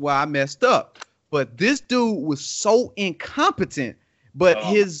moments where I messed up, but this dude was so incompetent. But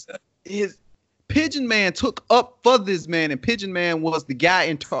his Pigeon Man took up for this man, and Pigeon Man was the guy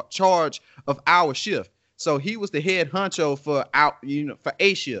in charge of our shift. So he was the head honcho for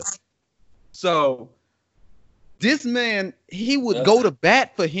A shift. So this man, he would go to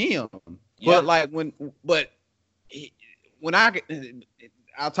bat for him. Yeah. But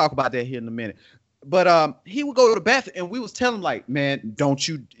I'll talk about that here in a minute. But he would go to bat, and we was telling him, like, man, don't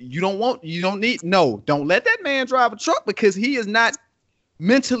let that man drive a truck, because he is not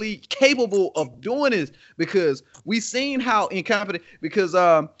mentally capable of doing this, because we seen how incompetent, because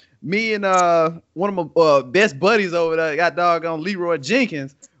me and one of my best buddies over there, got doggone Leroy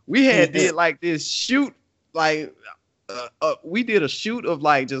Jenkins, we had did like this shoot, like we did a shoot of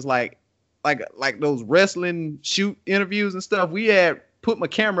like just like those wrestling shoot interviews and stuff. We had put my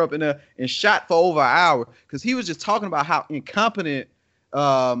camera up in there and shot for over an hour, because he was just talking about how incompetent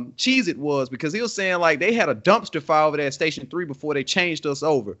Cheez-It was, because he was saying like they had a dumpster fire over there at Station 3 before they changed us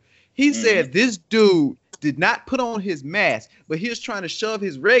over. He said this dude did not put on his mask, but he was trying to shove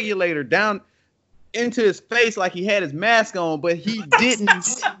his regulator down into his face like he had his mask on, but he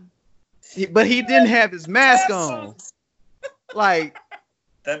didn't. But he didn't have his mask on. Like,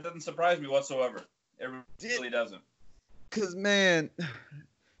 that doesn't surprise me whatsoever. It really doesn't. Cause man,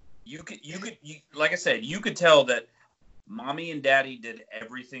 you could like I said, you could tell that mommy and daddy did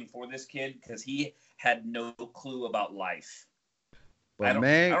everything for this kid, because he had no clue about life. But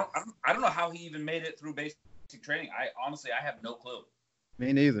I don't know how he even made it through basic training. I have no clue.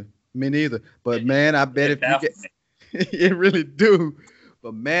 Me neither. But man, I bet it really do.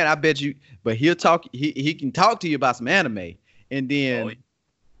 But man, I bet you. But he'll talk. He can talk to you about some anime, and then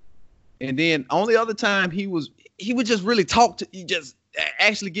only other time he would just really talk to you, just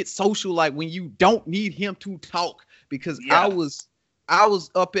actually get social, like when you don't need him to talk. Because I was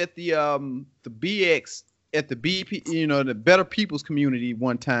up at the BX at the BP, the Better People's Community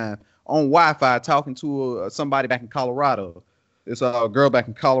one time on Wi-Fi, talking to somebody back in Colorado. It's a girl back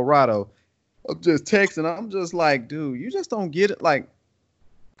in Colorado. I'm just texting. I'm just like, dude, you just don't get it. Like,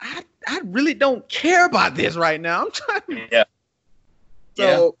 I really don't care about this right now. I'm trying. Yeah.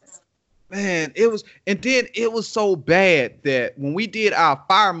 So, man, it was so bad that when we did our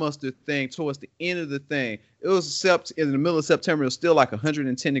fire muster thing towards the end of the thing, it was in the middle of September. It was still like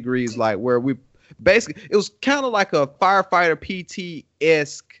 110 degrees, like where we basically, it was kind of like a firefighter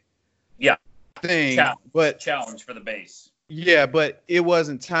PT-esque thing, but challenge for the base. Yeah, but it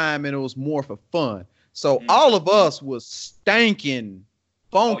wasn't time, and it was more for fun. So all of us was stinking,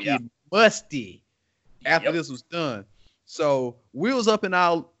 funky, musty after this was done. So we was up in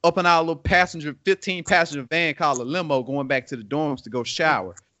our little 15 passenger van called a limo, going back to the dorms to go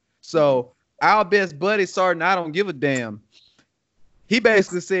shower. So our best buddy, Sergeant, I don't give a damn, he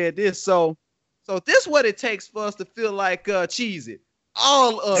basically said this. So this what it takes for us to feel like Cheez-It.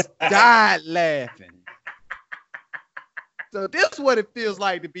 All of us died laughing. So this what it feels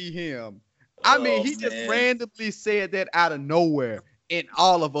like to be him. I mean, he just randomly said that out of nowhere, and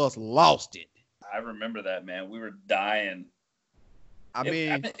all of us lost it. I remember that, man. We were dying. You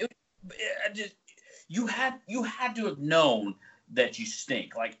had to have known that you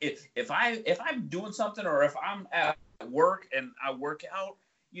stink. Like if I'm doing something, or if I'm at work and I work out,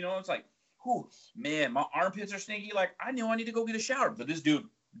 it's like, whew, man, my armpits are stinky. Like, I know I need to go get a shower. But this dude,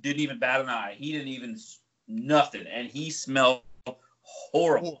 didn't even bat an eye. He didn't even nothing, and he smelled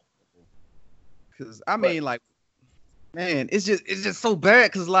horrible. Because I mean, like, man, it's just so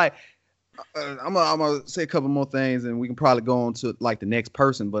bad. Because like, I'm gonna say a couple more things, and we can probably go on to like the next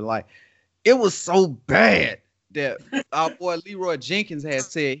person. But like, it was so bad that our boy Leroy Jenkins had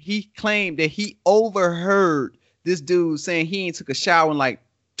said he claimed that he overheard this dude saying he ain't took a shower in like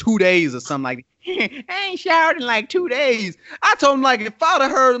 2 days or something like that. I ain't showered in like 2 days. I told him, like, if I'd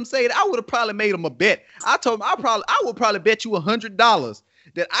have heard him say it, I would have probably made him a bet. I told him I would probably bet you $100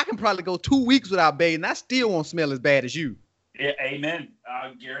 that I can probably go 2 weeks without bathing. I still won't smell as bad as you. Yeah, amen.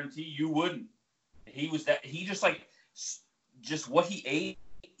 I guarantee you wouldn't. He just what he ate.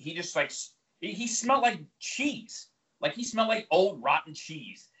 He just like he smelled like cheese. Like he smelled like old rotten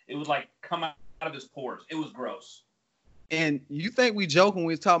cheese. It was like come out of his pores. It was gross. And you think we joking when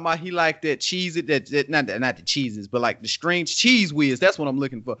we was talking about he liked that cheese, that not the cheeses, but like the strange cheese whiz. That's what I'm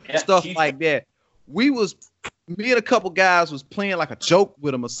looking for. Yeah, stuff like that. Me and a couple guys was playing like a joke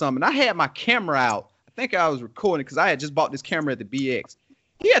with him or something. I had my camera out. I think I was recording because I had just bought this camera at the BX.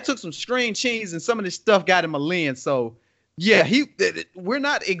 He had took some string cheese and some of this stuff got in my lens. So yeah, we're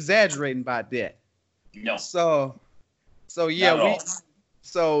not exaggerating about that. No. So yeah,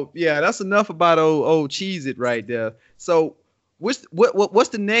 that's enough about old Cheez-It right there. So what's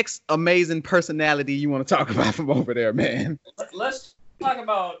the next amazing personality you want to talk about from over there, man? Let's talk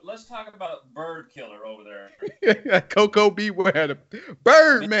about Bird Killer over there. Coco Beware, the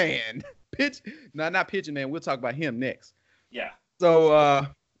Bird Man. Not Pigeon Man. We'll talk about him next. Yeah. So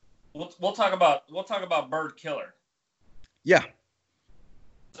we'll talk about Bird Killer. Yeah.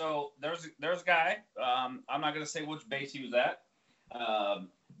 So there's a guy. I'm not gonna say which base he was at.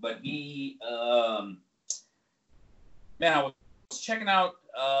 But he, man, I was checking out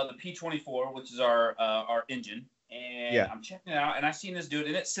the P24, which is our engine, and I'm checking it out, and I seen this dude,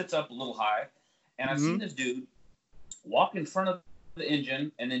 and it sits up a little high, and I seen this dude walk in front of the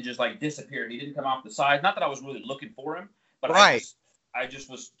engine and then just like disappear. He didn't come off the side. Not that I was really looking for him, but I just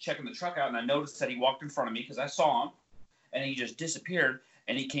was checking the truck out, and I noticed that he walked in front of me because I saw him, and he just disappeared,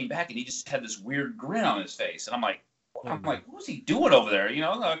 and he came back, and he just had this weird grin on his face, and I'm like, what was he doing over there? You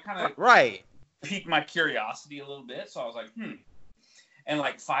know, kind of piqued my curiosity a little bit. So I was like, And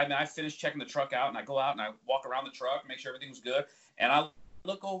like 5 minutes, I finished checking the truck out, and I go out and I walk around the truck, make sure everything was good. And I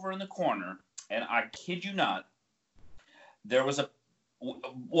look over in the corner, and I kid you not, there was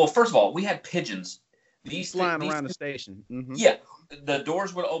well, first of all, we had pigeons. These flying around the station. Mm-hmm. Yeah, the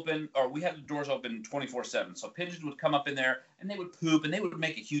doors would open, or we had the doors open 24/7. So pigeons would come up in there, and they would poop, and they would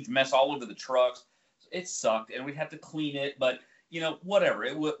make a huge mess all over the trucks. It sucked, and we'd have to clean it, but, you know, whatever.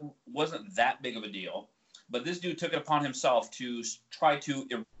 It wasn't that big of a deal. But this dude took it upon himself to try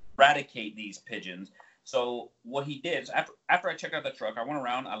to eradicate these pigeons. So what he did is after I checked out the truck, I went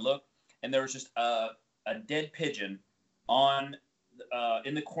around, I looked, and there was just a dead pigeon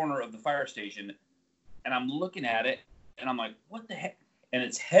in the corner of the fire station, and I'm looking at it, and I'm like, what the heck? And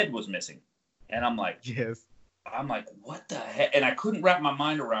its head was missing. And I'm like, yes. I'm like, what the heck? And I couldn't wrap my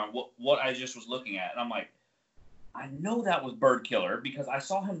mind around what I just was looking at. And I'm like, I know that was Bird Killer because I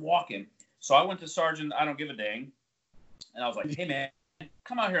saw him walking. So I went to Sergeant I Don't Give a Dang, and I was like, hey, man,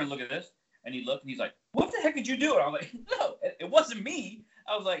 come out here and look at this. And he looked, and he's like, what the heck did you do? And I was like, no, it wasn't me.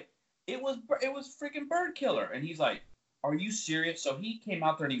 I was like, it was freaking Bird Killer. And he's like, are you serious? So he came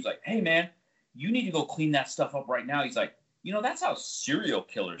out there, and he was like, hey, man, you need to go clean that stuff up right now. He's like, you know, that's how serial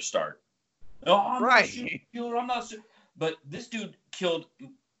killers start. No, I'm not a serial killer. I'm not. But this dude killed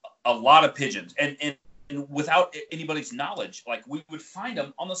a lot of pigeons, and without anybody's knowledge. Like, we would find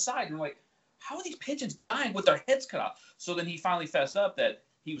them on the side, and we're like, how are these pigeons dying with their heads cut off? So then he finally fessed up that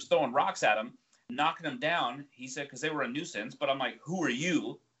he was throwing rocks at them, knocking them down. He said because they were a nuisance. But I'm like, who are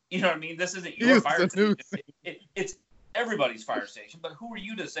you? You know what I mean? This isn't your fire station. It's everybody's fire station. But who are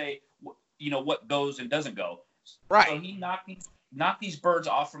you to say, you know, what goes and doesn't go? Right. So he knocked these birds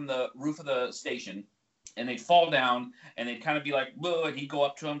off from the roof of the station, and they'd fall down, and they'd kind of be like, whoa, and he'd go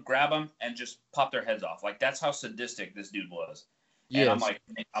up to them, grab them, and just pop their heads off. Like, that's how sadistic this dude was. Yes. And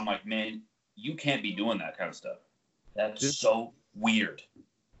I'm like, man, you can't be doing that kind of stuff. That's so weird.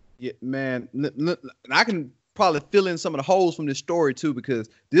 Yeah, man. I can probably fill in some of the holes from this story, too, because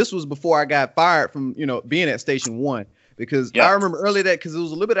this was before I got fired from, you know, being at Station 1. Because I remember earlier because it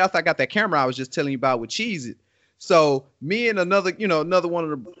was a little bit after I got that camera I was just telling you about with Cheez-It. So me and another one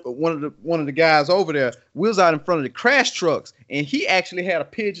of the guys over there, we was out in front of the crash trucks, and he actually had a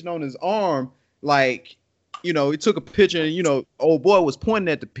pigeon on his arm. Like, you know, he took a picture, and, you know, old boy was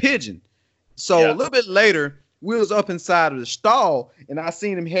pointing at the pigeon. So a little bit later, we was up inside of the stall, and I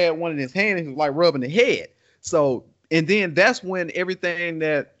seen him had one in his hand, and he was like rubbing the head. So And then that's when everything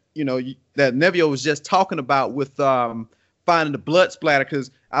that that Neville was just talking about with finding the blood splatter,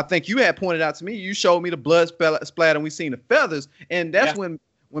 because I think you had pointed out to me, you showed me the blood splatter and we seen the feathers, and that's when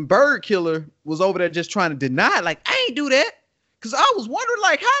Bird Killer was over there just trying to deny it, like, I ain't do that. Because I was wondering,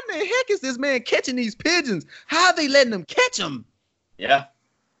 like, how in the heck is this man catching these pigeons? How are they letting them catch them? Yeah.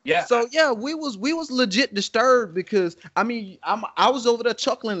 Yeah. So yeah, we was legit disturbed, because I mean, I was over there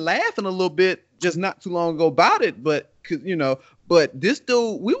chuckling, laughing a little bit just not too long ago about it, but but this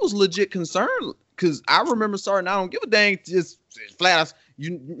dude, we was legit concerned, because I remember starting, I don't give a dang, just flat out,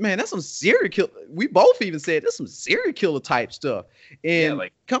 man, that's some serial killer. We both even said that's some serial killer type stuff. And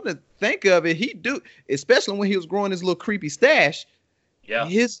come to think of it, he do, especially when he was growing his little creepy stash. Yeah,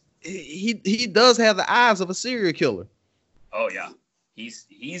 he does have the eyes of a serial killer. Oh yeah, he's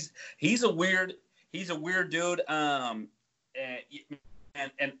a weird dude. And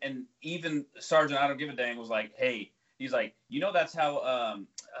even Sergeant I don't give a dang was like, hey, he's like, that's how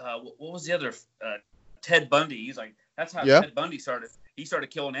what was the other Ted Bundy? He's like, that's how Ted Bundy started. He started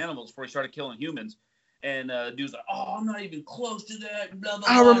killing animals before he started killing humans. And dude's like, oh, I'm not even close to that. Blah, blah,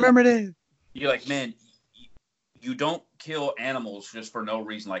 I remember that. You're like, man, you don't kill animals just for no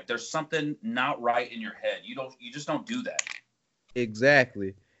reason. Like, there's something not right in your head. You just don't do that.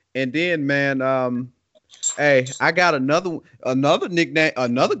 Exactly. And then, man, hey, I got another nickname,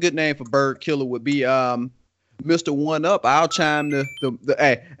 another good name for Bird Killer would be Mr. One Up. I'll chime the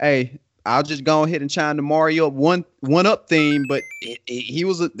hey. I'll just go ahead and chime the Mario one up theme, but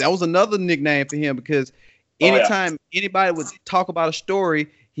that was another nickname for him, because anytime anybody would talk about a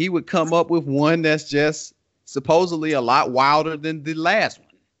story, he would come up with one that's just supposedly a lot wilder than the last one.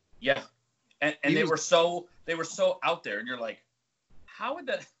 Yeah, and they were so out there, and you're like, how would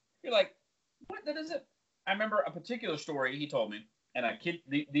that? You're like, what? That is it. I remember a particular story he told me, and I'll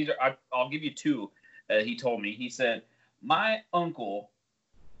give you two. He told me. He said, my uncle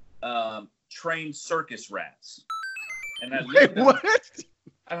trained circus rats. And what?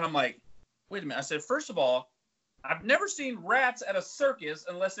 And I'm like, wait a minute. I said, first of all, I've never seen rats at a circus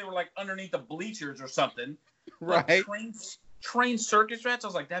unless they were like underneath the bleachers or something. Right. Like, trained circus rats? I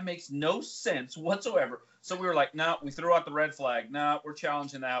was like, that makes no sense whatsoever. So we were like, no, we threw out the red flag. No, we're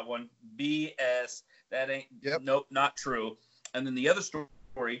challenging that one. BS. That ain't, nope, not true. And then the other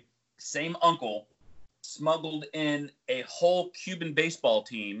story, same uncle smuggled in a whole Cuban baseball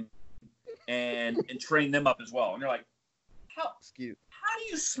team and trained them up as well. And you're like, how do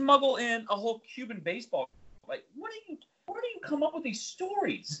you smuggle in a whole Cuban baseball? Like, where do you come up with these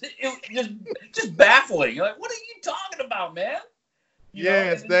stories? It just baffling. You're like, what are you talking about, man?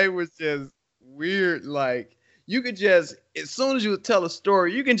 They was just weird. Like, you could just, as soon as you would tell a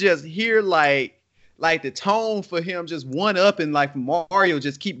story, you can just hear like the tone for him just one up, and like Mario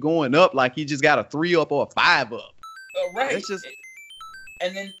just keep going up, like he just got a 3 up or a 5 up. Right. It's just,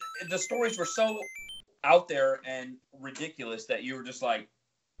 and then the stories were so out there and ridiculous that you were just like,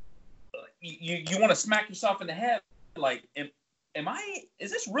 you want to smack yourself in the head. Like,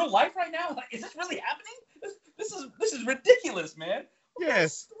 is this real life right now? Like, is this really happening? This is ridiculous, man. What kind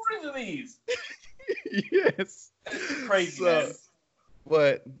of stories are these? Yes. It's crazy, man.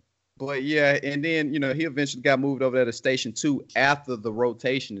 But yeah, and then, he eventually got moved over there to Station 2 after the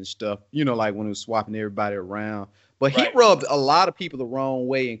rotation and stuff, like when he was swapping everybody around. But he rubbed a lot of people the wrong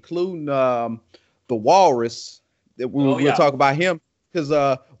way, including the Walrus. That we'll talk about him, because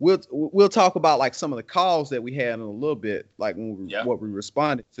we'll talk about like some of the calls that we had in a little bit, like what we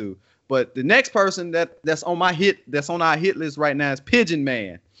responded to. But the next person that's on our hit list right now is Pigeon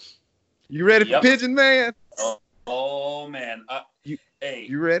Man. You ready for Pigeon Man? Oh man, you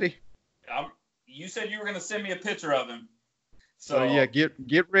ready? You said you were gonna send me a picture of him. So yeah, get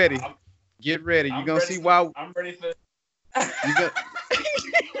ready. Get ready. You're gonna see why. I'm ready for.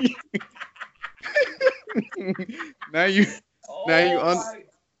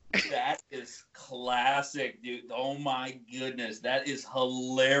 That is classic, dude. Oh my goodness, that is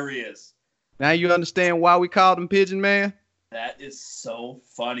hilarious. Now you understand why we called him Pigeon Man? That is so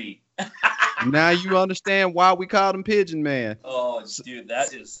funny. Now you understand why we called him Pigeon Man. Oh, dude,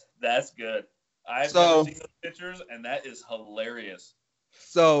 that's good. I've never seen those pictures, and that is hilarious.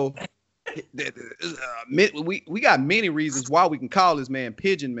 So, we got many reasons why we can call this man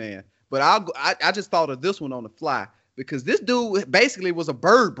Pigeon Man, but I just thought of this one on the fly, because this dude basically was a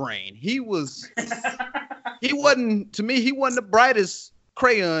bird brain. He wasn't the brightest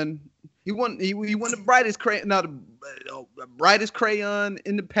crayon. He wasn't the brightest crayon, not the brightest crayon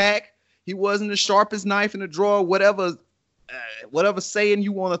in the pack. He wasn't the sharpest knife in the drawer. Whatever saying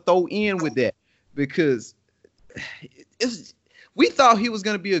you want to throw in with that, because we thought he was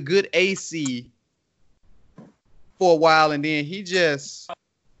going to be a good AC for a while, and then he just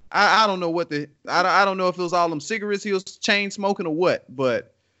I don't know what I don't know if it was all them cigarettes he was chain smoking or what,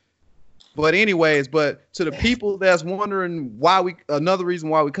 but anyways, but to the people that's wondering another reason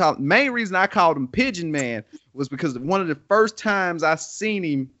why we main reason I called him Pigeon Man was because one of the first times I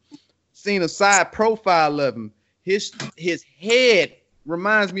seen a side profile of him, his head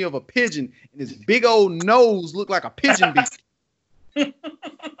reminds me of a pigeon, and his big old nose looked like a pigeon beak.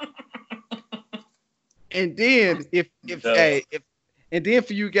 And then and then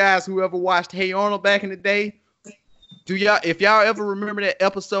for you guys who ever watched Hey Arnold back in the day, if y'all ever remember that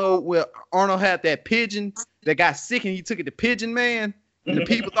episode where Arnold had that pigeon that got sick and he took it to Pigeon Man, and the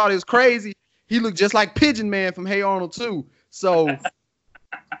people thought it was crazy, he looked just like Pigeon Man from Hey Arnold too. So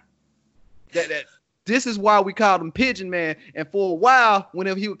this is why we called him Pigeon Man. And for a while,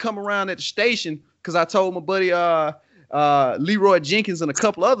 whenever he would come around at the station, because I told my buddy Leroy Jenkins and a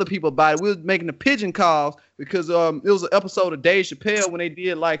couple other people about it, we was making the pigeon calls because it was an episode of Dave Chappelle when they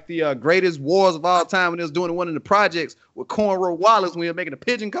did like the greatest wars of all time when they was doing one of the projects with Cornrow Wallace when we were making the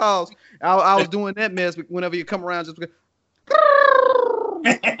pigeon calls. I was doing that mess whenever you come around, just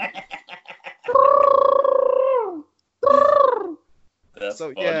That's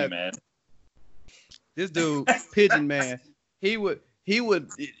so funny, yeah, man. This dude, Pigeon Man, he would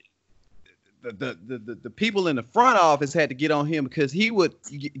the people in the front office had to get on him because he would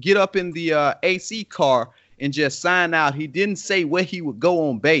get up in the AC car and just sign out. He didn't say where he would go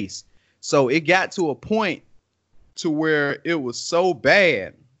on base. So it got to a point to where it was so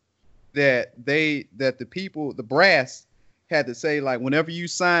bad that the brass had to say, like, whenever you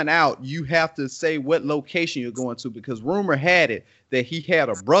sign out, you have to say what location you're going to, because rumor had it that he had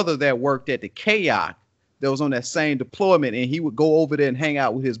a brother that worked at the KIOC that was on that same deployment, and he would go over there and hang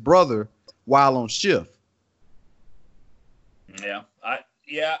out with his brother while on shift. Yeah.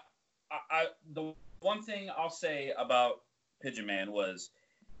 The one thing I'll say about Pigeon Man was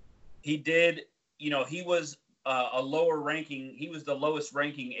he did, he was a lower ranking. He was the lowest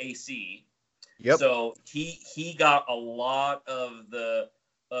ranking AC. Yep. So he got a lot of the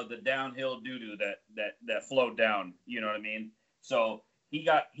downhill doo-doo that flowed down. You know what I mean? So he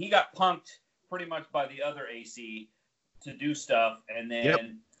got punked pretty much by the other AC to do stuff, and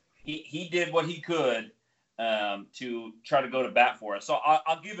then he did what he could to try to go to bat for us. So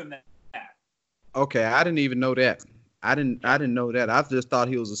I'll give him that. Okay, I didn't even know that. I didn't know that. I just thought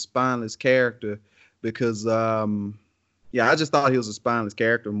he was a spineless character because I just thought he was a spineless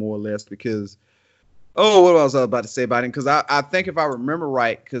character more or less because what was I about to say about him? Because I think if I remember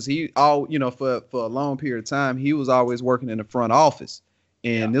right, because for a long period of time he was always working in the front office,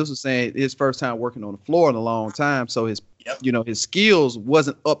 and this was saying his first time working on the floor in a long time, so his his skills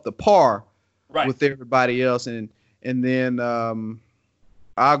wasn't up to par with everybody else, and then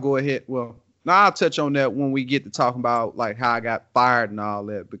I'll go ahead. Well, now I'll touch on that when we get to talking about like how I got fired and all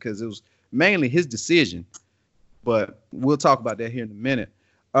that, because it was mainly his decision. But we'll talk about that here in a minute.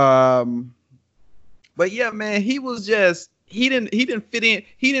 But yeah, man, he was just he didn't fit in.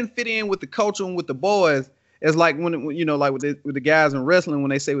 He didn't fit in with the culture and with the boys. As like when like with the guys in wrestling, when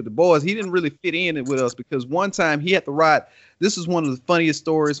they say with the boys, he didn't really fit in with us because one time he had to ride. This is one of the funniest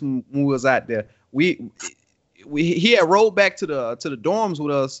stories from when we was out there. He had rolled back to the dorms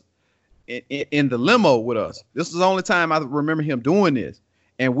with us in the limo with us. This is the only time I remember him doing this.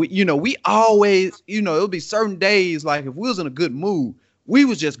 And we always, it would be certain days, like if we was in a good mood, we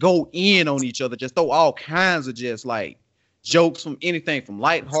would just go in on each other, just throw all kinds of just like jokes from anything from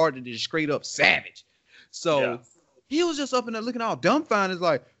lighthearted to straight up savage. So he was just up in there looking all dumbfounded,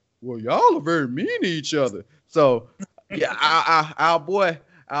 like, well, y'all are very mean to each other. So yeah, our boy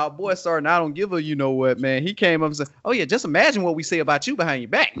starting, I don't give a what, man. He came up and said, oh yeah, just imagine what we say about you behind your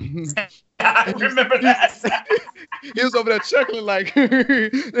back. I remember that. He was over there chuckling like,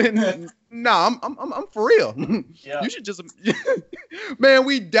 no, I'm for real. Yeah. You should just, man,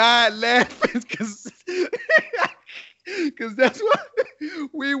 we died laughing because that's what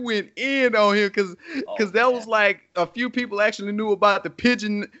we went in on him because that was like a few people actually knew about the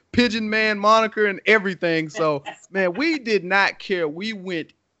Pigeon Man moniker and everything. So man, we did not care. We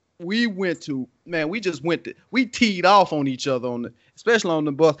teed off on each other especially on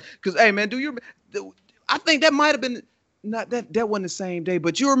the bus. Because hey man, I think that might have been not that wasn't the same day,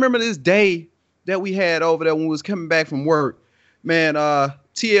 but you remember this day that we had over there when we was coming back from work, man.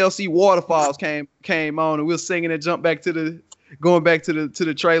 TLC Waterfalls came on and we were singing and going back to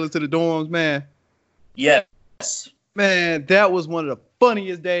the trailer to the dorms, man. Yes. Man, that was one of the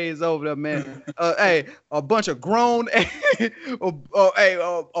funniest days over there, man. Hey, a bunch of grown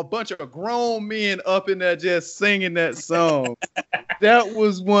men up in there just singing that song. That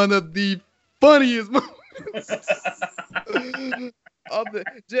was one of the funniest moments.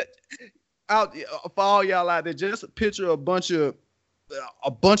 Out for all y'all out there, just picture a bunch of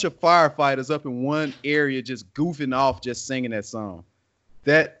firefighters up in one area just goofing off, just singing that song.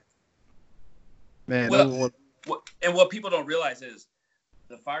 That man. What people don't realize is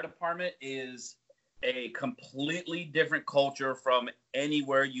the fire department is a completely different culture from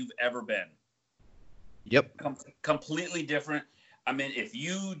anywhere you've ever been. Yep. Completely different. I mean, if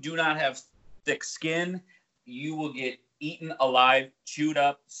you do not have thick skin, you will get eaten alive, chewed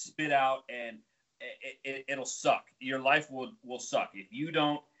up, spit out, and it'll suck. Your life will suck if you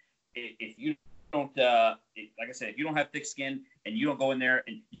don't. Like I said, if you don't have thick skin and you don't go in there,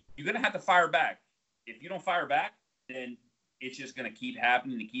 and you're gonna have to fire back. If you don't fire back, then it's just gonna keep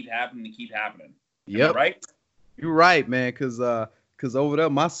happening and keep happening and keep happening. Yep. Right? You're right, man. Cause over there,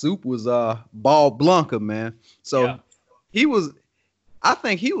 my soup was Ball Blanca, man. So yeah. I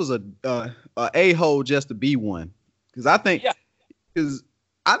think he was a hole just to be one. Cause I think, cause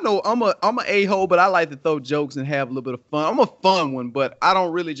I know I'm a a-hole, but I like to throw jokes and have a little bit of fun. I'm a fun one, but I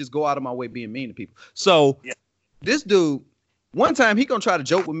don't really just go out of my way being mean to people. So this dude, one time he gonna try to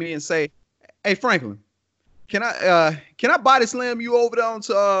joke with me and say, "Hey Franklin, can I body slam you over there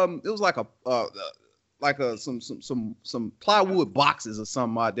onto it was like some plywood boxes or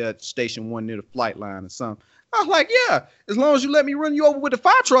something out there at Station 1 near the flight line or something." I was like, "Yeah, as long as you let me run you over with the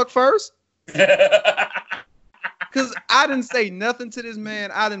fire truck first." Because I didn't say nothing to this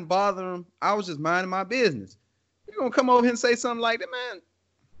man. I didn't bother him. I was just minding my business. You gonna come over here and say something like that, man?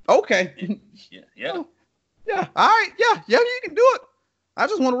 Okay. Yeah. Yeah. All right. Yeah, you can do it. I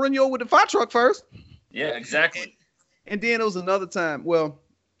just want to run you over with the fire truck first. Yeah, exactly. And then there was another time. Well,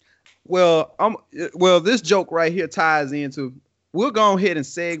 this joke right here ties into. We'll go ahead and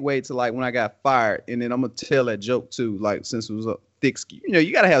segue to like when I got fired, and then I'm gonna tell that joke too. Like since it was a thick skin,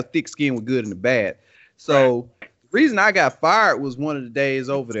 you gotta have thick skin with good and the bad. So. Right. Reason I got fired was one of the days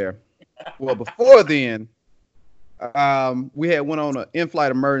over there. Well, before then, we had went on an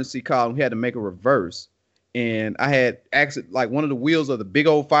in-flight emergency call and we had to make a reverse. And I had accident, like one of the wheels of the big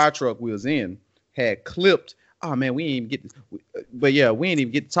old fire truck we was in had clipped. Oh man, we didn't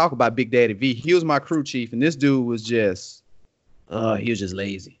even get to talk about Big Daddy V. He was my crew chief, and this dude was just, he was just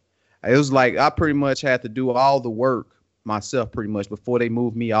lazy. It was like I pretty much had to do all the work myself pretty much before they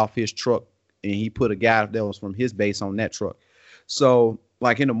moved me off his truck. And he put a guy that was from his base on that truck. So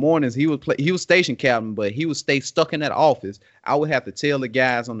like in the mornings, he was station captain, but he would stay stuck in that office. I would have to tell the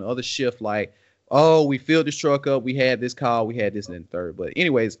guys on the other shift, like, "Oh, we filled this truck up. We had this call. We had this and the third." But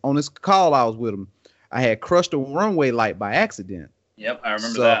anyways, on this call I was with him, I had crushed a runway light by accident. Yep, I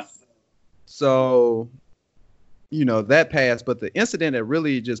remember that. So, that passed. But the incident that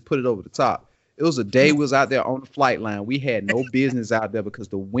really just put it over the top, it was a day we was out there on the flight line. We had no business out there because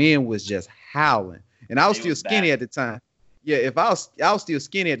the wind was just howling. And I was still skinny at the time. Yeah, I was still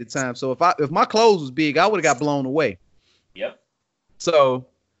skinny at the time. So if my clothes was big, I would have got blown away. Yep. So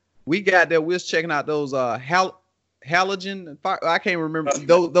we got there. We was checking out those halogen fire. I can't remember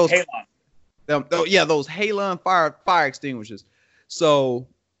those. Halon. Those Halon fire extinguishers. So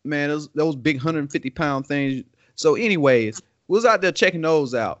man, those big 150-pound things. So anyways, we was out there checking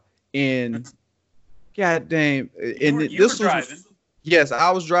those out. And God damn. And you were driving. Yes, I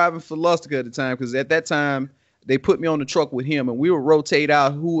was driving for Lustica at the time because at that time they put me on the truck with him and we would rotate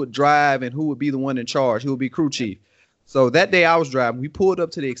out who would drive and who would be the one in charge, who would be crew chief. So that day I was driving, we pulled up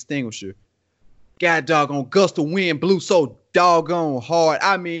to the extinguisher. God doggone gust of wind blew so doggone hard.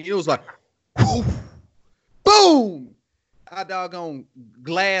 I mean, it was like, boom! I doggone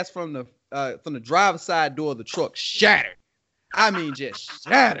glass from the driver's side door of the truck shattered. I mean, just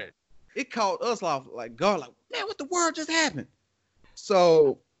shattered. It caught us off like God, like, man, what the world just happened?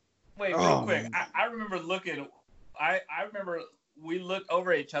 So, wait, real quick. I remember looking. I remember we looked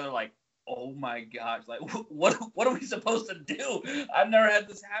over at each other like, oh my gosh, like what are we supposed to do? I've never had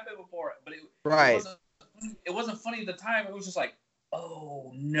this happen before, but it wasn't funny at the time. It was just like,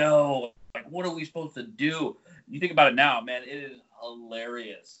 oh no, like what are we supposed to do? You think about it now, man, it is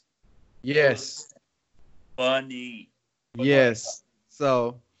hilarious. Yes. Funny. Yes.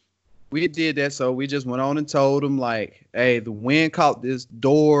 So we did that. So we just went on and told them like, hey, the wind caught this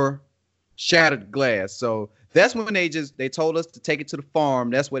door, shattered glass. So that's when they told us to take it to the farm.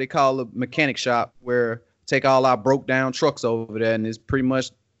 That's what they call a mechanic shop, where take all our broke down trucks over there. And it's pretty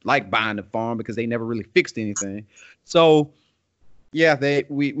much like buying the farm because they never really fixed anything. So yeah,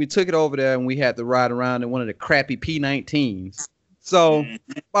 we took it over there and we had to ride around in one of the crappy P19s. So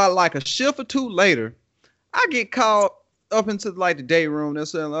about like a shift or two later, I get called up into like the day room. They're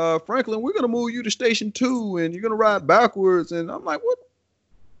saying, Franklin, we're gonna move you to Station 2 and you're gonna ride backwards. And I'm like, what?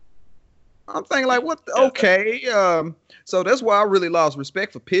 I'm thinking like, what? Yeah. Okay, so that's why I really lost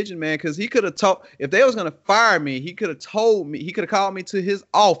respect for Pigeon, man, because he could have told if they was gonna fire me, he could have told me, he could have called me to his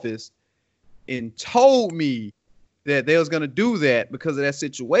office and told me that they was gonna do that because of that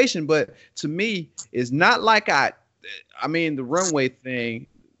situation. But to me, it's not like I mean, the runway thing,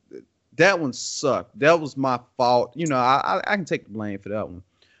 that one sucked. That was my fault. You know, I can take the blame for that one.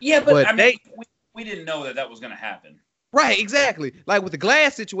 Yeah, but I mean, we didn't know that was gonna happen. Right, exactly. Like with the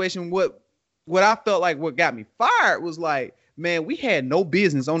glass situation, what I felt like what got me fired was like, man, we had no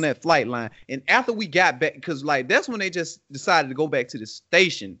business on that flight line. And after we got back, because like that's when they just decided to go back to the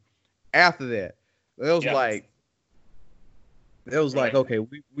station. After that, it was like, okay,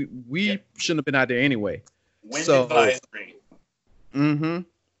 we shouldn't have been out there anyway. Wind advisory. Mm-hmm.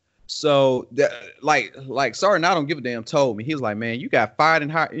 So that like Sergeant, I don't give a damn told me. He was like, man, you got fired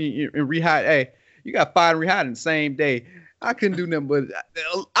and rehired. Hey, you got fired and rehired in the same day. I couldn't do nothing, but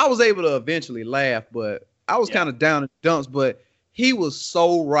I was able to eventually laugh, but I was kind of down in the dumps. But he was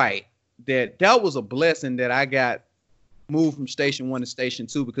so right that was a blessing that I got moved from Station 1 to Station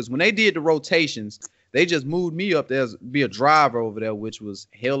 2, because when they did the rotations, they just moved me up there to be a driver over there, which was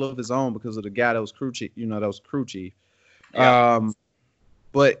hell of his own because of the guy that was crew chief. You know, that was crew chief. Yeah.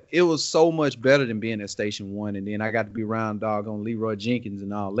 But it was so much better than being at Station 1, and then I got to be around doggone Leroy Jenkins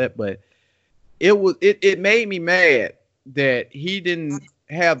and all that. But it made me mad that he didn't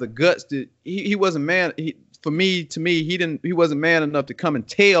have the guts to. He wasn't man. He wasn't man enough to come and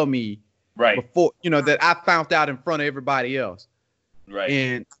tell me before, you know, that I found out in front of everybody else. Right.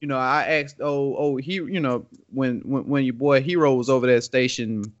 And you know, I asked, he, you know, when your boy Hero was over there at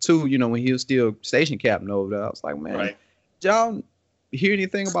Station 2, you know, when he was still station captain over there, I was like, man, y'all hear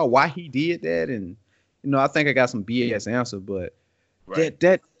anything about why he did that? And you know, I think I got some BS answer, but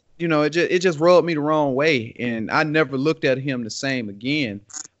that you know, it just rubbed me the wrong way, and I never looked at him the same again.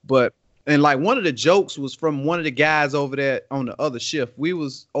 But and like one of the jokes was from one of the guys over there on the other shift. We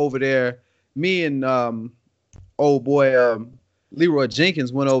was over there, me and old boy Leroy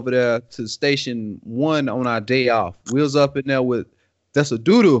Jenkins went over there to Station 1 on our day off. We was up in there with that's a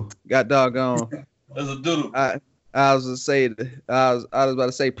doodle, got doggone. That's a doodle. I was about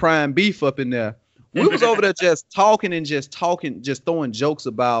to say prime beef up in there. We was over there just talking, just throwing jokes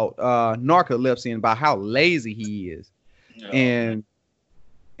about narcolepsy and about how lazy he is. And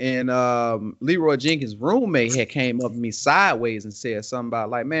Leroy Jenkins' roommate had came up to me sideways and said something about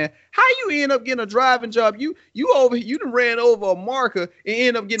like, man, how you end up getting a driving job? You done ran over a marker and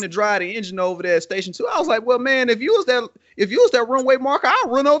end up getting to drive the engine over there at Station 2. I was like, well, man, if you was that runway marker, I'll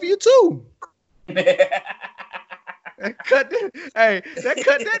run over you too. Cut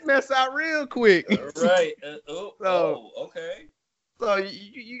that mess out real quick. Right. Okay. So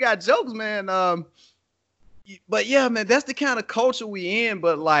you got jokes, man. But yeah, man, that's the kind of culture we in.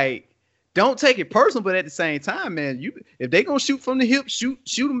 But like, don't take it personal. But at the same time, man, if they gonna shoot from the hip, shoot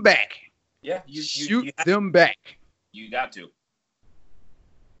them back. Yeah, shoot them back. You got to.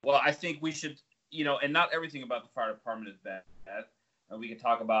 Well, I think we should, you know, and not everything about the fire department is bad. And we can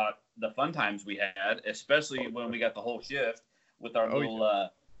talk about the fun times we had, especially when we got the whole shift with our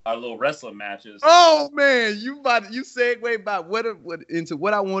little wrestling matches. Oh man, you segue about what into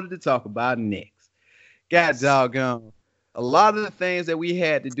what I wanted to talk about next. God doggone. A lot of the things that we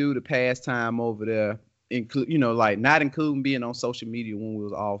had to do to pass time over there, you know, like not including being on social media when we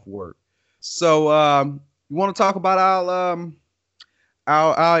was off work. So you want to talk about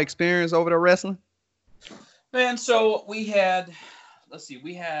our experience over there wrestling? Man, so we had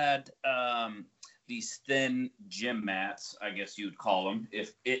these thin gym mats, I guess you'd call them,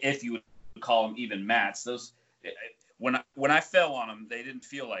 if you would call them even mats. Those when I fell on them, they didn't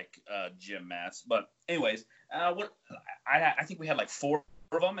feel like gym mats. But anyways, I think we had like 4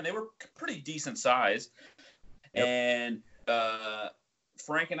 of them, and they were pretty decent size. Yep. And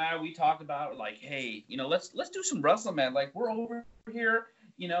Frank and we talked about like, hey, you know, let's do some wrestling, man. Like we're over here,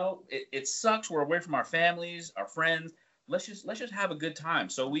 you know, it sucks. We're away from our families, our friends. Let's just have a good time.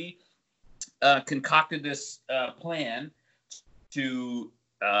 So we concocted this plan to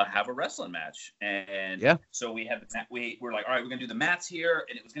have a wrestling match, and so we were like, all right, we're gonna do the mats here,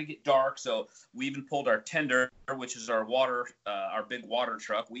 and it was gonna get dark, so we even pulled our tender, which is our big water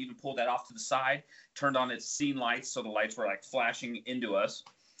truck. We even pulled that off to the side, turned on its scene lights, so the lights were like flashing into us,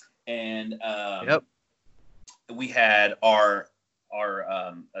 and we had our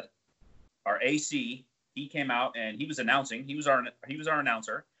AC. He came out and he was announcing. He was our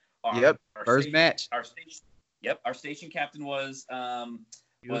announcer. Our first match. Our station captain was.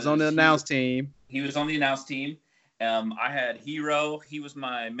 He was on the announce team. He was on the announce team. I had Hero. He was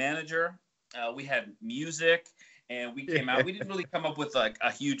my manager. We had music, and we came out. We didn't really come up with like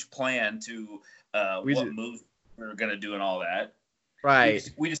a huge plan to what moves we were gonna do and all that. Right.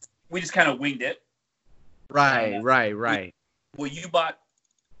 We just kind of winged it. Right. Well, you bought.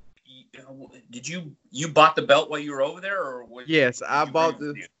 Did you bought the belt while you were over there, or what? Yes, I bought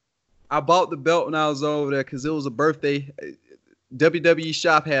the belt when I was over there because it was a birthday. WWE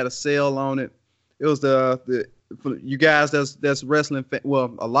Shop had a sale on it. It was the for you guys that's wrestling fan.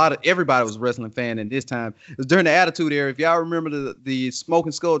 Well, everybody was wrestling fan at this time. It was during the Attitude Era. If y'all remember the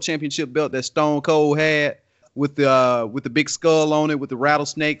Smoking Skull Championship belt that Stone Cold had with the big skull on it with the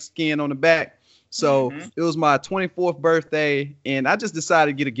rattlesnake skin on the back. So It was my 24th birthday, and I just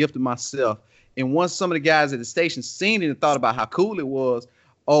decided to get a gift to myself. And once some of the guys at the station seen it and thought about how cool it was,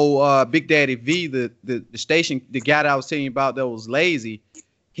 Big Daddy V, the station, the guy that I was telling you about that was lazy,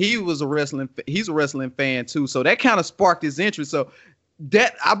 he's a wrestling fan too. So that kind of sparked his interest. So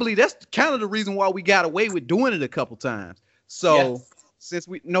that, I believe that's kind of the reason why we got away with doing it a couple times. So since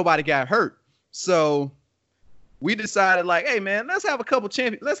nobody got hurt, so we decided like, hey man, let's have a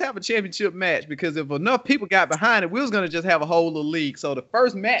championship match, because if enough people got behind it, we was gonna just have a whole little league. So the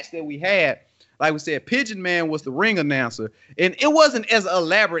first match that we had, like we said, Pigeon Man was the ring announcer, and it wasn't as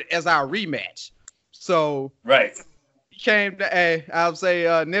elaborate as our rematch. So he came to, I would say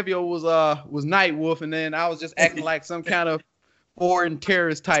Neville was Night Wolf, and then I was just acting like some kind of foreign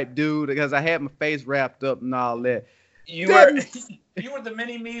terrorist type dude because I had my face wrapped up and all that. You were the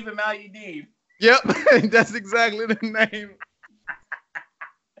mini me of Mal-Udib. Yep, that's exactly the name.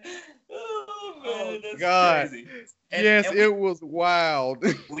 Oh man, that's God. crazy. And it was wild.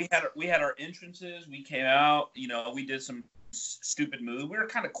 we had our entrances. We came out. We did some stupid move. We were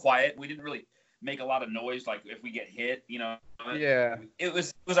kind of quiet. We didn't really make a lot of noise. Like if we get hit, Yeah. It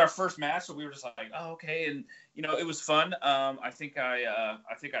was our first match, so we were just like, oh okay, and it was fun. I think I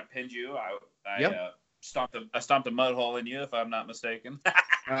pinned you. I stomped a mud hole in you, if I'm not mistaken.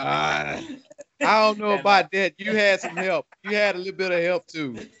 I don't know about that. You had some help. You had a little bit of help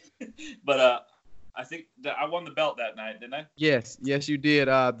too. But I think that I won the belt that night, didn't I? Yes, you did.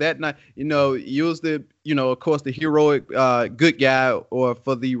 That night, you was the, of course, the heroic good guy, or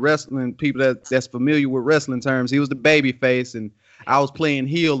for the wrestling people that's familiar with wrestling terms, he was the baby face, and I was playing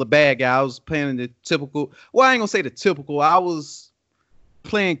heel, the bad guy. I was playing the typical. Well, I ain't gonna say the typical. I was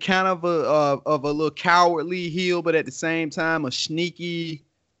playing kind of a little cowardly heel, but at the same time a sneaky.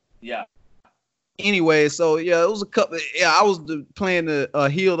 Yeah. Anyway, so yeah, it was a couple. Yeah, I was playing the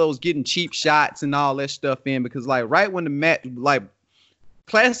heel that was getting cheap shots and all that stuff in, because like right when the match, like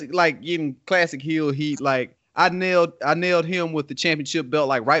classic, like getting classic heel heat, like I nailed him with the championship belt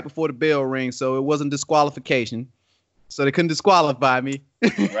like right before the bell rings, so it wasn't disqualification, so they couldn't disqualify me.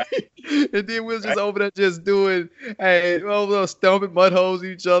 Right. And then we was just over there just doing, stomping mud holes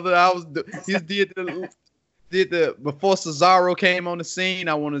each other. Before Cesaro came on the scene,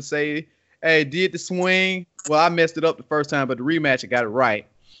 I want to say, did the swing. Well, I messed it up the first time, but the rematch I got it right.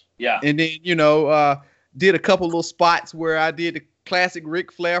 Yeah. And then did a couple little spots where I did the classic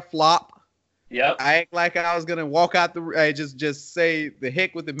Ric Flair flop. Yep. I act like I was gonna walk out just say the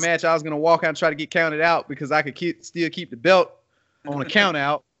heck with the match. I was gonna walk out and try to get counted out because I could still keep the belt on a count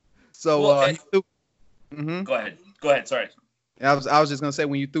out. So Go ahead. Sorry. I was just gonna say,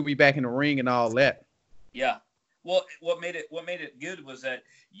 when you threw me back in the ring and all that. Yeah. Well, what made it good was that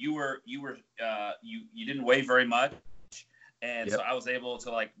you didn't weigh very much, and so I was able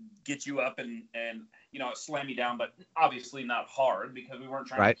to like get you up and slam you down, but obviously not hard because we weren't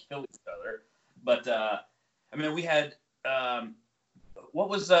trying to kill each other. But we had what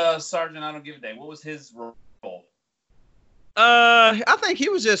was Sergeant I Don't Give a Damn? What was his role? I think he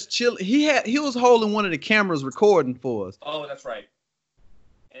was just chill. He was holding one of the cameras recording for us. Oh, that's right.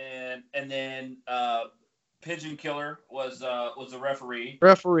 And then Pigeon Killer was the referee.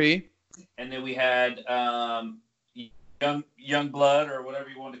 And then we had Young Blood, or whatever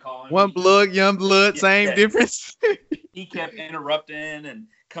you wanted to call him. Young Blood, same difference. He kept interrupting and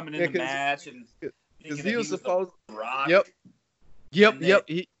coming in the match, and because he was supposed to Rock. Yep.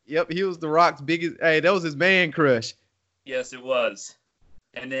 He was the Rock's biggest. Hey, that was his man crush. Yes, it was.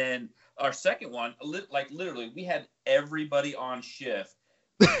 And then our second one, literally, we had everybody on shift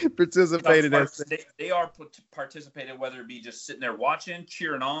participated. They are participated, whether it be just sitting there watching,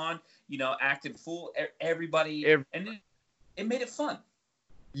 cheering on, acting fool. Everybody, and it made it fun.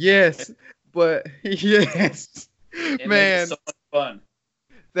 Yes, but yes, it man, made it so much fun.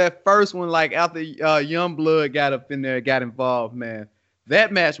 That first one, like after Young Blood got up in there, got involved, man.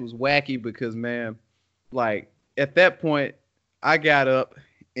 That match was wacky because, man, like at that point, I got up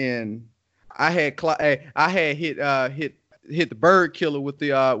and I had hit hit the bird killer with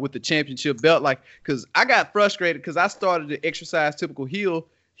the championship belt, like, because I got frustrated because I started to exercise typical heel.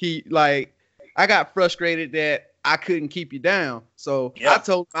 I got frustrated that I couldn't keep you down. So I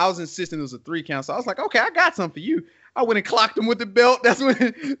told him I was insisting it was a 3 count. So I was like, okay, I got something for you. I went and clocked him with the belt. That's when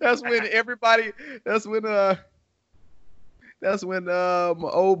my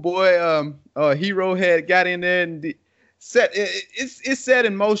old boy Hero had got in there and it's set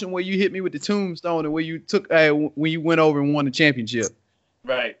in motion where you hit me with the tombstone and where you took when you went over and won the championship.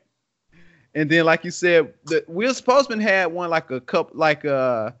 Right. And then, like you said, Will Postman had one like a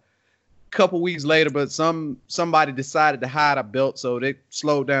couple weeks later, but somebody decided to hide a belt, so they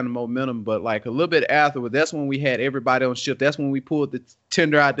slowed down the momentum. But like a little bit afterward, that's when we had everybody on shift. That's when we pulled the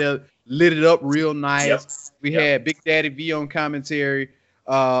tender out there, lit it up real nice. Yep. We had Big Daddy V on commentary.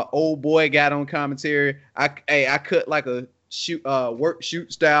 Old boy got on commentary. I cut like a work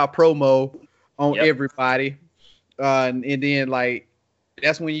shoot style promo on everybody. And then like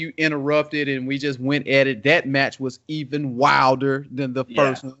that's when you interrupted and we just went at it. That match was even wilder than the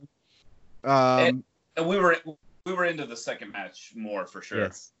first one. And we were into the second match more for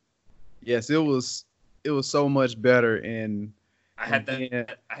sure. Yes, it was so much better. And I had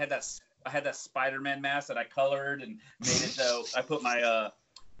that Spider-Man mask that I colored and made it though. I put my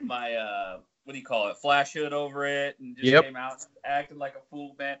what do you call it, flash hood over it, and just came out acting like a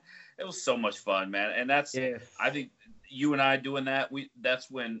fool, man. It was so much fun, man. And that's I think you and I doing that. That's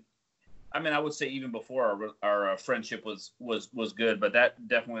when, I mean, I would say even before our friendship was good, but that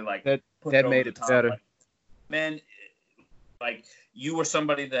definitely like that made it better. Like, man, like you were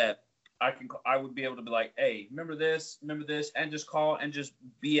somebody that I would be able to be like, hey, remember this, and just call and just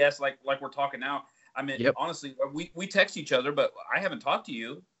BS like we're talking now. I mean, honestly, we text each other, but I haven't talked to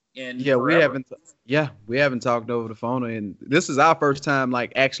you in forever. we haven't talked over the phone, and this is our first time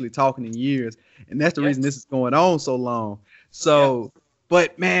like actually talking in years, and that's the reason this is going on so long. So,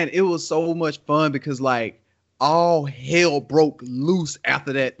 but man, it was so much fun because like all hell broke loose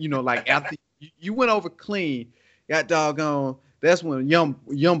after that. You know, like after you went over clean, got doggone. That's when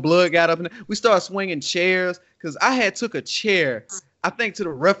young blood got up and we started swinging chairs because I had took a chair, I think, to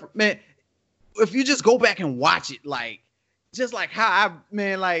the ref. Man, if you just go back and watch it, like just like how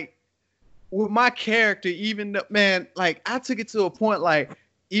like with my character, even man, like I took it to a point like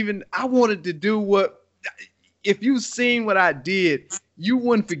even I wanted to do what if you seen what I did, you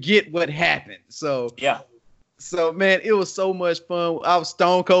wouldn't forget what happened. So So man, it was so much fun. I was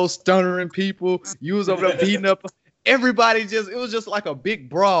stone cold stunnering people. You was over there beating up everybody. It was just like a big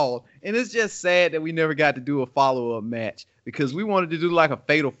brawl. And it's just sad that we never got to do a follow-up match because we wanted to do like a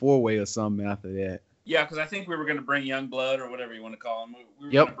fatal 4-way or something after that. Yeah, because I think we were going to bring Young Blood or whatever you want to call him. We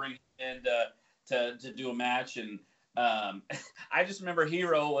were going to bring him in to do a match. And I just remember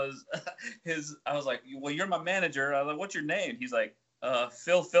Hero was I was like, well, you're my manager. I was like, what's your name? He's like,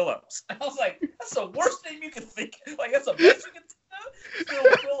 Phil Phillips. I was like, that's the worst name you could think. Like, that's the best you could think of?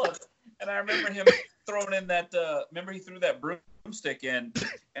 Phil Phillips. And I remember him throwing in that, remember he threw that broomstick in.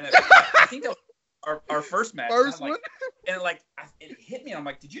 And I think that was our first match. And it hit me. I'm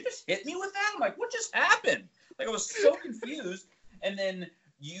like, did you just hit me with that? I'm like, what just happened? Like, I was so confused. And then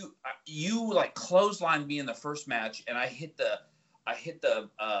you like clotheslined me in the first match, and I hit the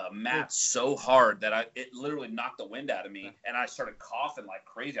mat so hard that it literally knocked the wind out of me, and I started coughing like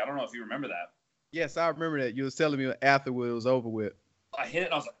crazy. I don't know if you remember that. Yes, I remember that. You was telling me after it was over with. I hit it,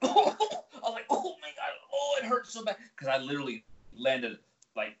 and I was like, oh my god, oh, it hurt so bad because I literally landed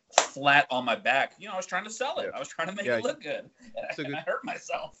like flat on my back. You know, I was trying to sell it. I was trying to make it look good, and I hurt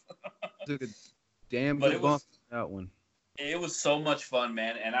myself. Took a damn good bump on that one. It was so much fun,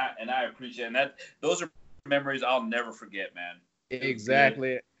 man, and I appreciate it. And that those are memories I'll never forget, man.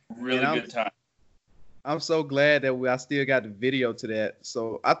 Exactly. Really good time. I'm so glad that I still got the video to that.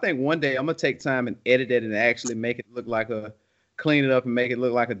 So I think one day I'm gonna take time and edit it and actually make it look like clean it up and make it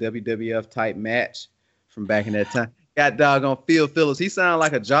look like a WWF type match from back in that time. Got doggone Phil Phillips. He sounded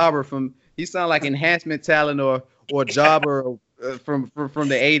like a jobber he sounded like enhancement talent or jobber from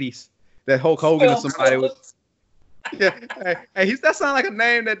the 80s. That Hulk Hogan or somebody was. Yeah, hey, that sounds like a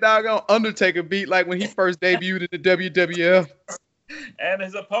name that doggone Undertaker beat like when he first debuted in the WWF. And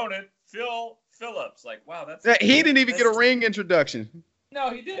his opponent, Phil Phillips. Like, wow, he didn't even get a ring introduction.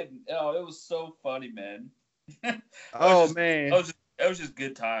 No, he didn't. Oh, it was so funny, man. Man. It was just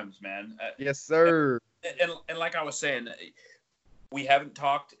good times, man. Yes, sir. And like I was saying, we haven't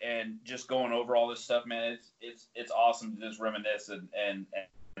talked and just going over all this stuff, man. It's awesome to just reminisce and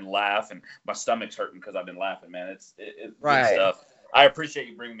laugh, and my stomach's hurting because I've been laughing, man. It's right. Good stuff. I appreciate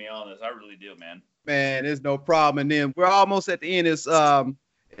you bringing me on this. I really do, man. Man, there's no problem. And then we're almost at the end.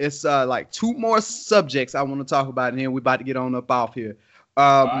 it's like two more subjects I want to talk about, and then we're about to get on up off here.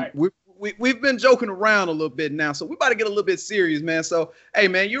 Right. We've been joking around a little bit now, so we're about to get a little bit serious, man. So, hey,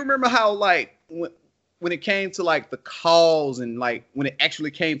 man, you remember how like when it came to like the calls and like when it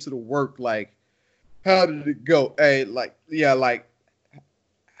actually came to the work, like how did it go? Hey, like yeah, like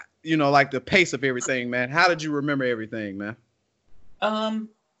like the pace of everything, man. How did you remember everything, man?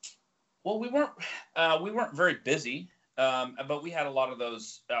 Well, we weren't very busy, but we had a lot of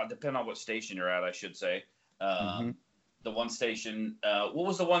those. Depending on what station you're at, I should say. The one station. What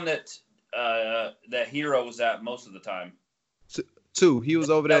was the one that Hero was at most of the time? Two. He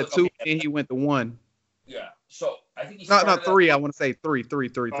was over there two, and he went to one. Yeah. So I think he not three. I want to say three.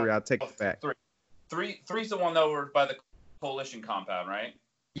 I'll take it back. Three's the one that were by the Coalition compound, right?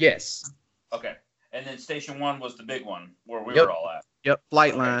 Yes. Okay. And then Station 1 was the big one where we were all at. Yep.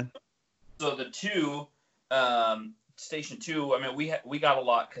 Flight line. So the two, Station 2. I mean, we got a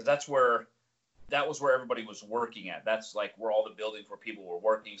lot because that was where everybody was working at. That's like where all the buildings where people were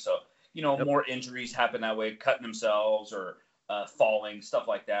working. So more injuries happen that way, cutting themselves or falling, stuff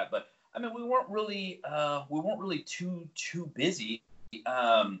like that. But I mean, we weren't really too busy.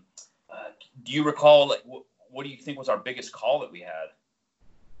 Do you recall like what do you think was our biggest call that we had?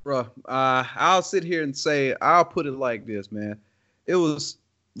 Bruh, I'll sit here and say, I'll put it like this, man. It was,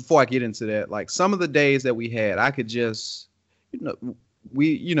 before I get into that, like some of the days that we had, I could just, when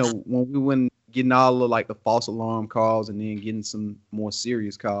we went getting all of like the false alarm calls and then getting some more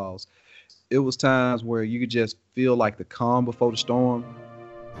serious calls, it was times where you could just feel like the calm before the storm.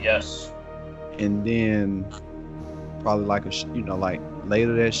 Yes. And then probably like like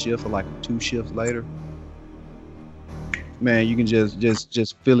later that shift or like 2 shifts later, man, you can just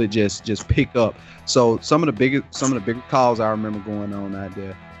feel it just pick up. So some of the bigger calls I remember going on out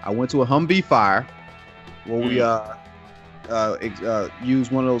there. I went to a Humvee fire where we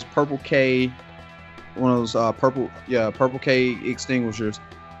used one of those Purple K extinguishers.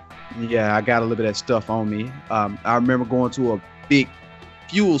 Yeah, I got a little bit of that stuff on me. I remember going to a big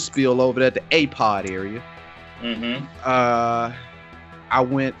fuel spill over there at the A-Pod area. I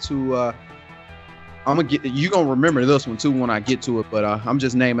went to you're gonna remember this one too when I get to it, but I'm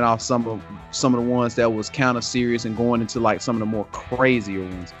just naming off some of the ones that was kind of serious and going into like some of the more crazier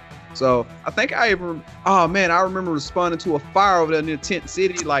ones. So I think I remember responding to a fire over there near Tent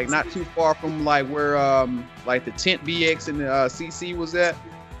City, like not too far from like where like the Tent BX and the CC was at.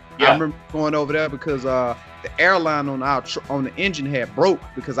 Yeah. I remember going over there because the airline on the engine had broke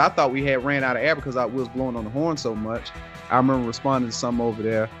because I thought we had ran out of air because we was blowing on the horn so much. I remember responding to some over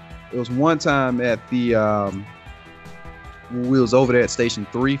there. It was one time at the when we was over there at Station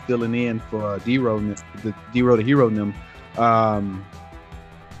 3 filling in for D-Row to Hero and them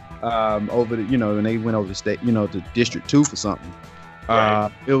over the and they went over to state to District 2 for something.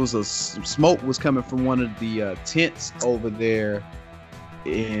 Right. It was smoke was coming from one of the tents over there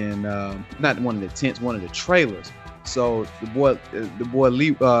in not one of the tents, one of the trailers. So the boy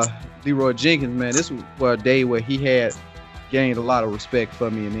Leroy Jenkins, man, this was a day where he had gained a lot of respect for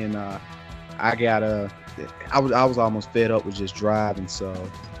me, and then I was almost fed up with just driving, so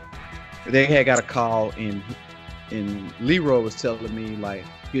they had got a call and Leroy was telling me, like,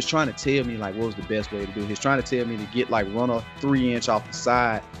 he was trying to tell me like what was the best way to do it. He was trying to tell me to get like run a 3-inch off the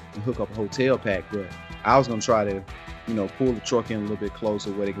side and hook up a hotel pack, but I was gonna try to pull the truck in a little bit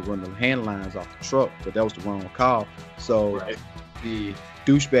closer where they could run the hand lines off the truck, but that was the wrong call. So the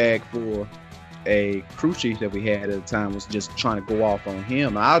douchebag for a crew chief that we had at the time was just trying to go off on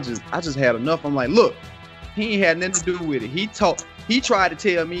him. I just had enough. I'm like, look, he ain't had nothing to do with it. He tried to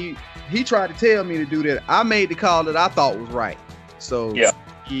tell me to do that. I made the call that I thought was right. So yeah,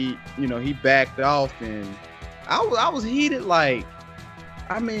 he backed off, and I was heated. Like,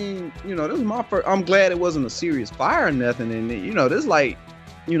 I mean, this was my first. I'm glad it wasn't a serious fire or nothing. And this like,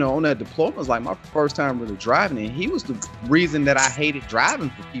 on that deployment was like my first time really driving, and he was the reason that I hated driving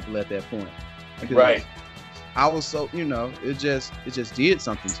for people at that point. Right. I was so, it just did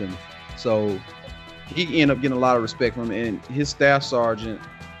something to me. So he ended up getting a lot of respect from him, and his staff sergeant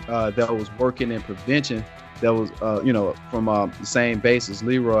that was working in prevention, that was from the same base as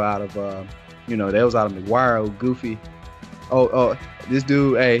Leroy out of that was out of McGuire, Goofy. Oh, this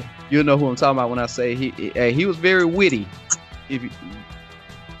dude, hey, you'll know who I'm talking about when I say he was very witty.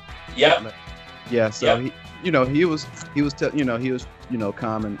 Yeah. So he, he was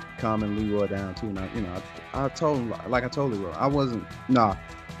calming Leroy down too. And I told him, like I told Leroy,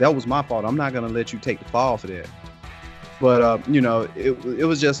 that was my fault. I'm not gonna let you take the fall for that. But it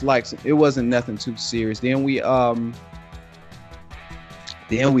was just like, it wasn't nothing too serious. Then we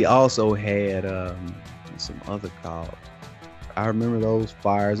also had some other calls. I remember those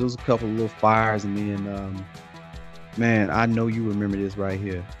fires. There was a couple of little fires, and then man, I know you remember this right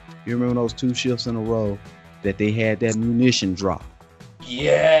here. You remember those 2 shifts in a row that they had that munition drop?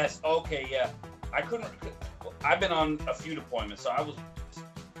 Yes. Okay. Yeah. I couldn't. I've been on a few deployments, so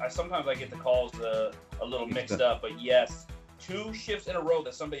I sometimes I get the calls a little mixed up, but yes, 2 shifts in a row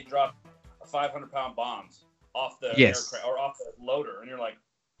that somebody dropped a 500-pound bombs off the aircraft or off the loader, and you're like,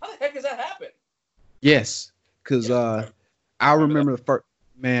 how the heck does that happen? Yes, because I remember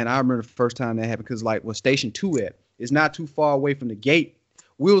the first time that happened, because like where Station 2 at, it's not too far away from the gate.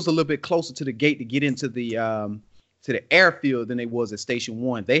 We was a little bit closer to the gate to get into the airfield than they was at Station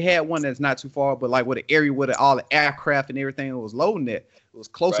 1. They had one that's not too far, but like where the area where all the aircraft and everything was loading at, it was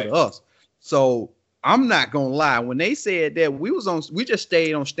closer to us. So I'm not gonna lie, when they said that we just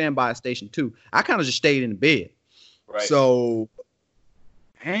stayed on standby at Station 2. I kind of just stayed in the bed. Right. So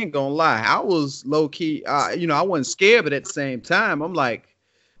I ain't gonna lie, I was low key. I wasn't scared, but at the same time, I'm like,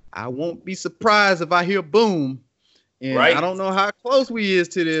 I won't be surprised if I hear boom. And I don't know how close we is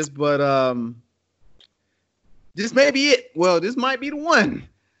to this, but this may be it. Well, this might be the one.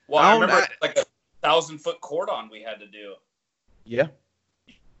 Well, I remember like a 1,000-foot cordon we had to do. Yeah.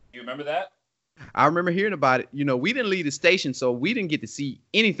 You remember that? I remember hearing about it. We didn't leave the station, so we didn't get to see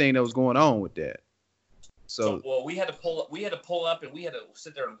anything that was going on with that. So well, we had to pull up. We had to pull up, and we had to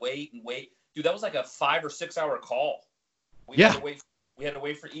sit there and wait. Dude, that was like a 5 or 6 hour call. We had to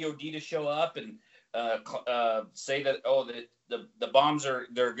wait for EOD to show up and say that the bombs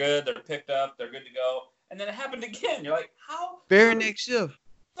they're good, they're picked up, they're good to go. And then it happened again. You're like, how? Very next shift.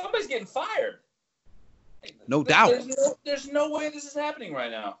 Somebody's getting fired. No doubt. There's no way this is happening right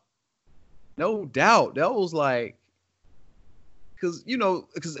now. No doubt. That was like, because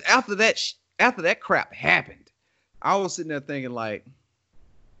after that crap happened, I was sitting there thinking like,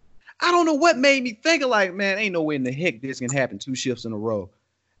 I don't know what made me think of like, man, ain't no way in the heck this can happen 2 shifts in a row.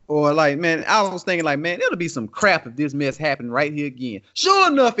 Or like, man, I was thinking like, man, it'll be some crap if this mess happened right here again. Sure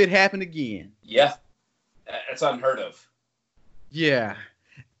enough, it happened again. Yeah. That's unheard of. Yeah.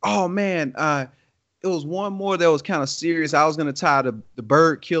 Oh man, it was one more that was kind of serious. I was gonna tie the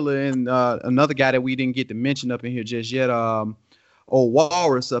bird killer and another guy that we didn't get to mention up in here just yet.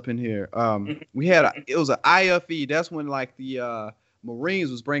 Walrus up in here. It was an IFE. That's when like the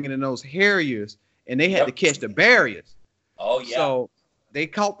Marines was bringing in those Harriers, and they had to catch the barriers. Oh yeah. So they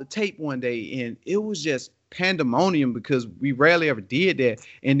caught the tape one day, and it was just pandemonium because we rarely ever did that.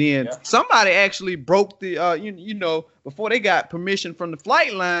 And then somebody actually broke the before they got permission from the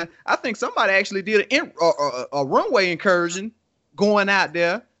flight line. I think somebody actually did a runway incursion going out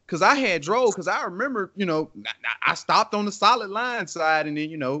there, because I had drove, because I remember I stopped on the solid line side, and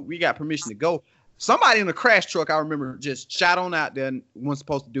then we got permission to go. Somebody in a crash truck, I remember, just shot on out there and wasn't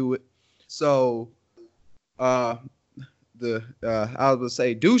supposed to do it. So I was gonna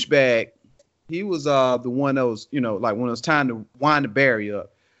say douchebag, he was the one that was, like when it was time to wind the barrier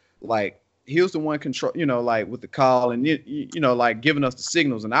up, like he was the one control, like with the call and like giving us the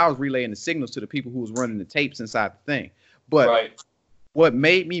signals, and I was relaying the signals to the people who was running the tapes inside the thing. But what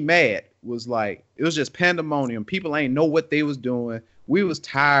made me mad was like, it was just pandemonium. People ain't know what they was doing. We was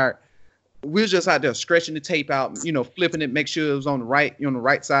tired. We was just out there stretching the tape out, flipping it, make sure it was on the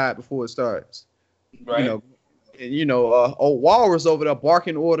right side before it starts. Right. Old Walrus over there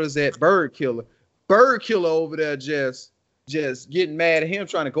barking orders at Bird Killer. Bird Killer over there just getting mad at him,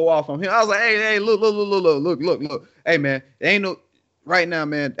 trying to go off on him. I was like, hey, look. Hey, man, it ain't no right now,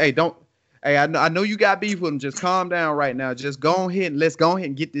 man. Hey, don't. Hey, I know you got beef with him. Just calm down right now. Just go ahead and let's go ahead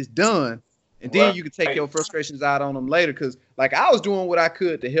and get this done. And then you can take your frustrations out on them later. Because, like, I was doing what I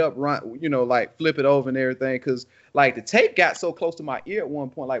could to help run, like flip it over and everything. Because, like, the tape got so close to my ear at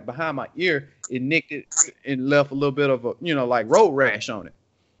one point, like behind my ear, it nicked it and left a little bit of a, like road rash on it.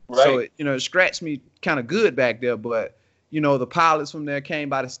 Right. So, it scratched me kind of good back there. But, the pilots from there came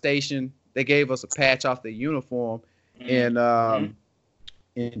by the station. They gave us a patch off their uniform. And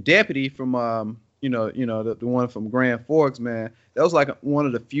deputy from, the one from Grand Forks, man, that was like one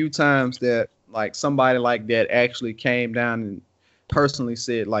of the few times that like somebody like that actually came down and personally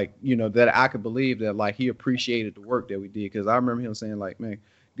said like, that I could believe that like he appreciated the work that we did. Because I remember him saying like, man,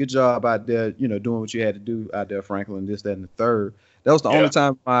 good job out there, doing what you had to do out there, Franklin, this, that, and the third. That was the only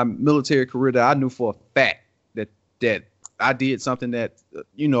time in my military career that I knew for a fact that I did something that,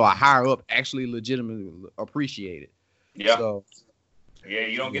 a higher up actually legitimately appreciated. Yeah. So, yeah,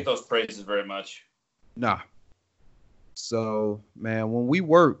 you don't get those praises very much. Nah. So, man, when we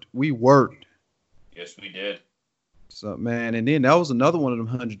worked. Yes, we did. So, man, and then that was another one of them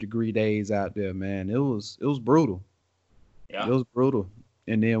 100-degree days out there, man. It was brutal. Yeah. It was brutal.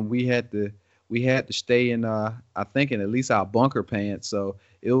 And then we had to we had to stay in I think in at least our bunker pants. So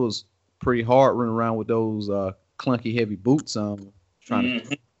it was pretty hard running around with those clunky heavy boots on trying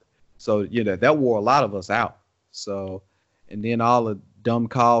to. So that wore a lot of us out. So, and then all the dumb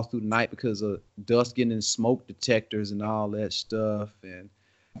calls through the night because of dust getting in smoke detectors and all that stuff. And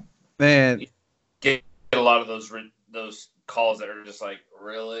man, get a lot of those calls that are just like,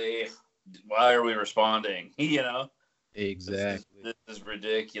 really, why are we responding? Exactly. This is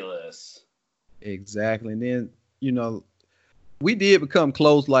ridiculous. Exactly. And then we did become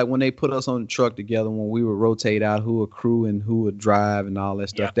close, like when they put us on the truck together, when we would rotate out who would crew and who would drive and all that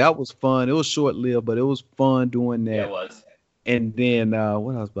stuff. Yeah. That was fun. It was short-lived, but it was fun doing that. Yeah, it was. And then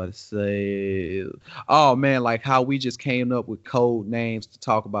what I was about to say, oh man, like how we just came up with code names to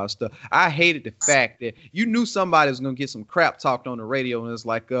talk about stuff. I hated the fact that you knew somebody was gonna get some crap talked on the radio, and it's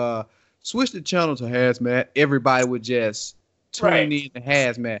like, switch the channel to Hazmat. Everybody would just tune in to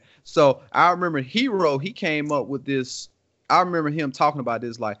Hazmat. So I remember Hero, he came up with this. I remember him talking about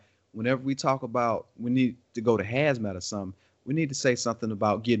this, like, whenever we talk about we need to go to Hazmat or something, we need to say something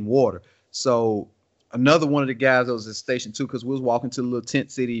about getting water. So another one of the guys that was at Station 2, because we was walking to the little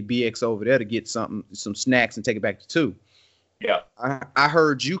Tent City BX over there to get some snacks and take it back to 2. Yeah. I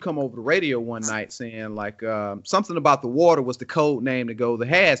heard you come over the radio one night saying, like, something about the water was the code name to go to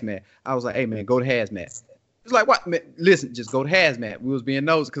Hazmat. I was like, hey, man, go to Hazmat. It's like, what? Man, listen, just go to Hazmat. We was being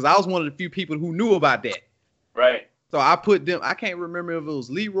nosy because I was one of the few people who knew about that. Right. So I put them. I can't remember if it was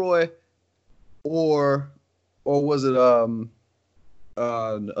Leroy or was it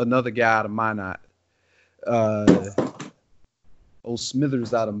another guy out of Minot. Old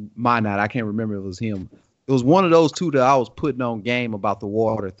Smithers out of Minot. I can't remember if it was him. It was one of those two that I was putting on game about the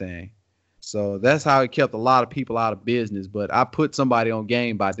water thing. So that's how it kept a lot of people out of business. But I put somebody on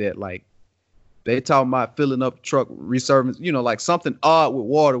game by that. Like, they talking about filling up the truck, reserving, like something odd with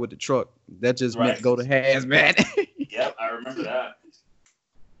water with the truck. That just meant go to Hazmat. Yep, I remember that.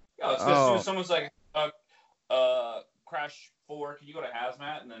 Yeah, especially someone's like, Crash 4, can you go to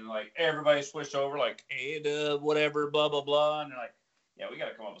Hazmat? And then, like, everybody switched over, like, hey, whatever, blah, blah, blah. And they're like, yeah, we got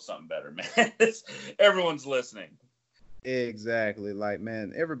to come up with something better, man. Everyone's listening. Exactly. Like,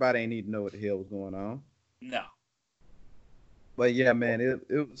 man, everybody ain't need to know what the hell was going on. No. But, yeah, man, it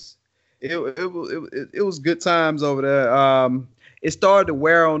was good times over there. It started to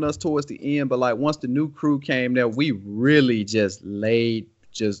wear on us towards the end, but like once the new crew came there, we really just I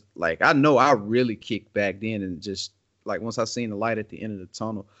know I really kicked back then, and just like once I seen the light at the end of the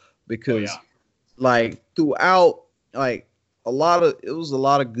tunnel, because like throughout, like it was a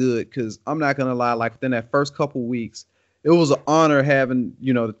lot of good, because I'm not gonna lie, like within that first couple weeks, it was an honor having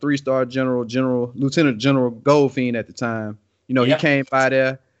the 3-star Lieutenant General Goldfiend at the time. He came by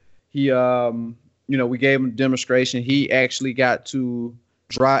there. He we gave him a demonstration. He actually got to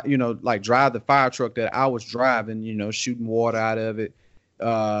drive the fire truck that I was driving, shooting water out of it.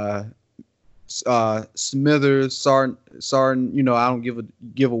 Smithers, Sergeant, I don't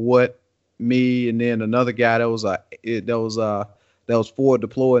give a what, me, and then another guy that was forward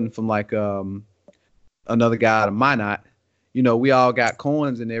deploying from like another guy out of Minot. We all got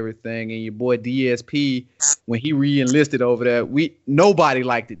coins and everything, and your boy DSP, when he re-enlisted over there, nobody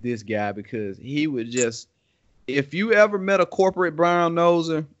liked it, this guy, because he would just, if you ever met a corporate brown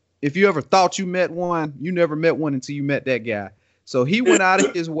noser, if you ever thought you met one, you never met one until you met that guy. So he went out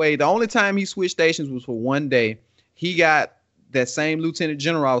of his way. The only time he switched stations was for one day. He got that same Lieutenant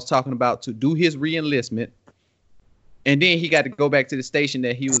General I was talking about to do his re-enlistment, and then he got to go back to the station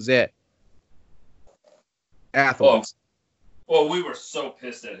that he was at afterwards. Well, we were so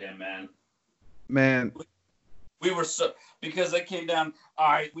pissed at him, man. Man, we were so, because they came down.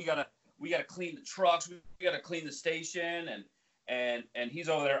 All right, we gotta clean the trucks. We gotta clean the station, and he's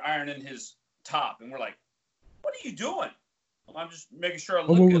over there ironing his top, and we're like, "What are you doing?" I'm just making sure I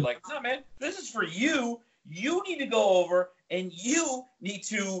look good. Like, no, man, this is for you. You need to go over and you need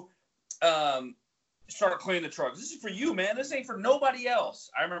to start cleaning the trucks. This is for you, man. This ain't for nobody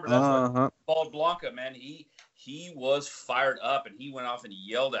else. I remember that's what Bald Blanca, man. He was fired up, and he went off and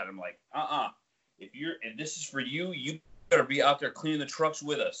yelled at him like, if this is for you, you better be out there cleaning the trucks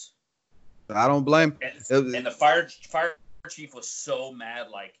with us. I don't blame. And the fire chief was so mad,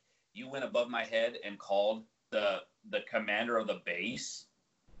 like, you went above my head and called the commander of the base.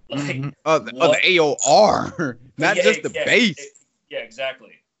 Like, the AOR, not just the base. Yeah,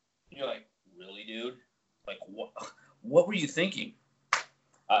 exactly. You're like, really, dude? Like, what were you thinking?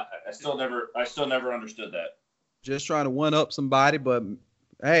 I still never understood that. Just trying to one up somebody, but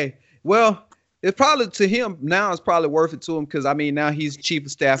hey, well, it's probably to him now. It's probably worth it to him, because I mean, now he's chief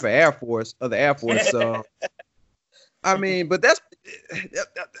of staff of the Air Force. So I mean, but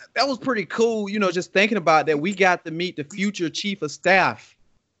that was pretty cool. You know, just thinking about that, we got to meet the future chief of staff.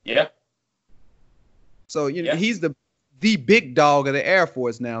 Yeah. So he's the big dog of the Air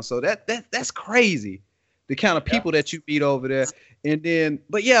Force now. So that's crazy, the kind of people that you meet over there. And then,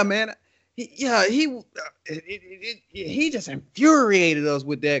 but yeah, man, he just infuriated us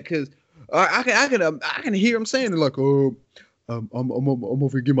with that because I can hear him saying like, I'm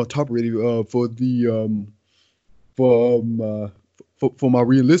over to get my top ready for my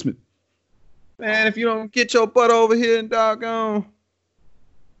reenlistment. Man, if you don't get your butt over here and doggone.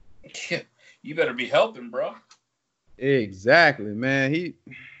 You better be helping, bro. Exactly, man.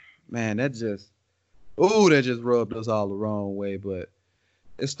 That just rubbed us all the wrong way. But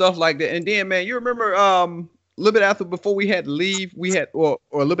it's stuff like that. And then, man, you remember a little bit after, before we had to leave, or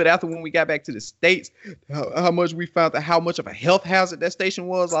a little bit after when we got back to the States, how much we found out how much of a health hazard that station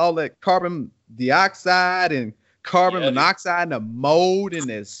was, all that carbon dioxide and carbon monoxide and the mold and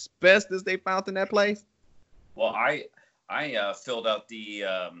the asbestos they found in that place. Well, I filled out the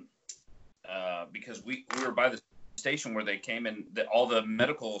because we were by the station where they came in, all the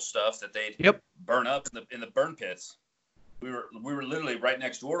medical stuff that they'd burn up in the burn pits. We were literally right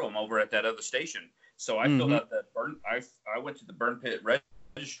next door to them over at that other station. So I filled out that burn. I went to the burn pit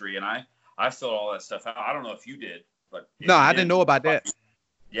registry and I filled all that stuff out. I don't know if you did, but no, I didn't know about that.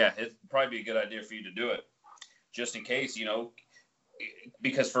 Yeah, it'd probably be a good idea for you to do it, just in case,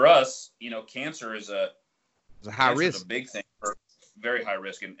 because for us, cancer is a high risk, a big thing, very high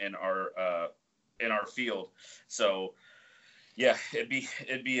risk in our field. So yeah, it'd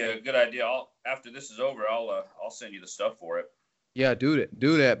be a good idea. After this is over, I'll send you the stuff for it. Yeah, do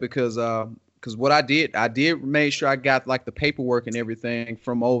that because what I did make sure I got like the paperwork and everything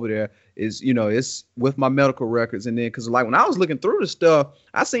from over there is, it's with my medical records. And then because like when I was looking through the stuff,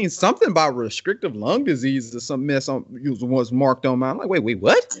 I seen something about restrictive lung disease or some mess was marked on mine. I'm like, wait,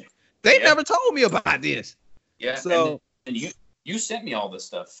 what? They never told me about this. Yeah. So and you sent me all this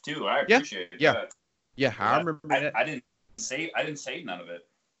stuff too. I appreciate it. Yeah, I remember that. I didn't save none of it.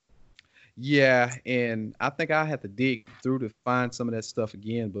 Yeah, and I think I had to dig through to find some of that stuff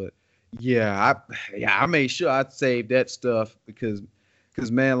again, but I made sure I saved that stuff because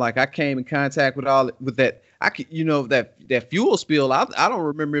man, like I came in contact with that. I could, that fuel spill. I don't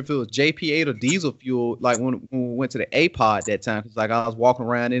remember if it was JP8 or diesel fuel. Like when we went to the A-pod that time, because like I was walking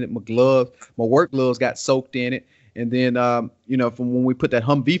around in it, my work gloves got soaked in it, and then from when we put that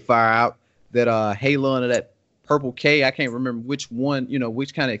Humvee fire out, that Halon or that Purple K, I can't remember which one,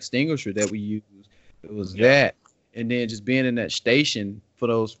 which kind of extinguisher that we used. It was that, and then just being in that station for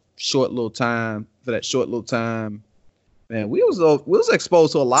that short little time, man, we was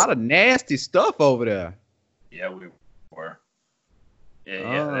exposed to a lot of nasty stuff over there. Yeah, we were.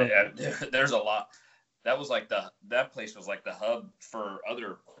 Yeah, there's a lot. That was like that place was like the hub for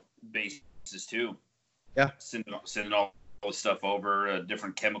other bases too. Yeah, sending all this stuff over,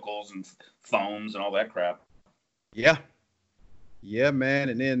 different chemicals and foams and all that crap. Yeah, man.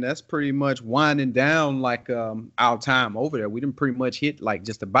 And then that's pretty much winding down like our time over there. We didn't pretty much hit like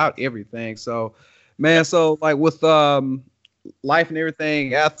just about everything. So, man, so like with life and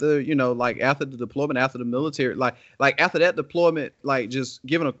everything after, like after the deployment, after the military, like after that deployment, like just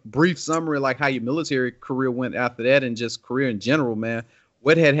giving a brief summary, like how your military career went after that and just career in general, man.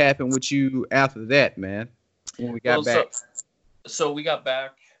 What had happened with you after that, man, when we got back? So we got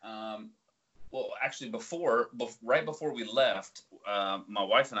back. Well, actually, right before we left, my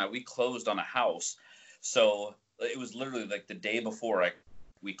wife and I, we closed on a house. So it was literally like the day before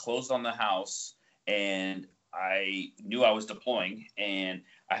we closed on the house, and I knew I was deploying, and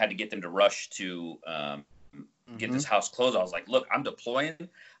I had to get them to rush to get this house closed. I was like, look, I'm deploying.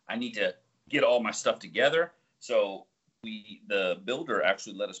 I need to get all my stuff together. So the builder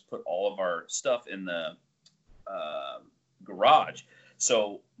actually let us put all of our stuff in the garage.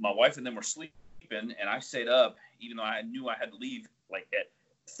 So my wife and them were sleeping, and I stayed up, even though I knew I had to leave like at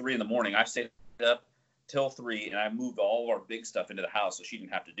 3 a.m. I stayed up till 3, and I moved all of our big stuff into the house so she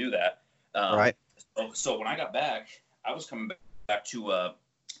didn't have to do that. Right. So when I got back, I was coming back to a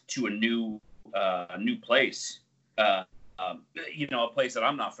new place, a place that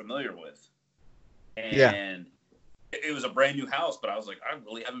I'm not familiar with, and it was a brand new house, but I was like, I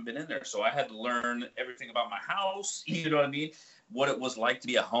really haven't been in there. So I had to learn everything about my house, you know what I mean? What it was like to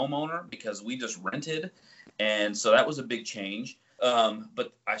be a homeowner, because we just rented. And so that was a big change.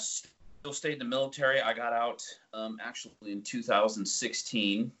 But I still stayed in the military. I got out actually in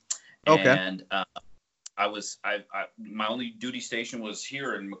 2016. Okay. And my only duty station was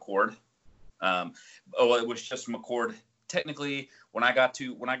here in McCord. It was just McCord. Technically, when I got there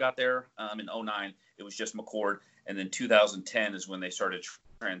in 2009, it was just McCord. And then 2010 is when they started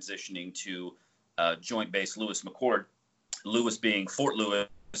transitioning to Joint Base Lewis McChord. Lewis being Fort Lewis,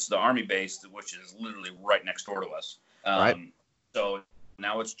 the Army base, which is literally right next door to us. Right. So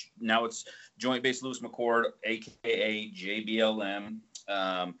now it's Joint Base Lewis McChord, aka JBLM.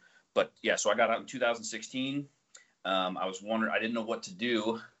 But yeah, so I got out in 2016. I was wondering, I didn't know what to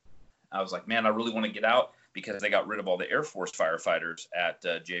do. I was like, man, I really want to get out because they got rid of all the Air Force firefighters at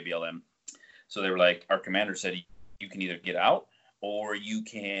JBLM. So they were like, our commander said, you can either get out or you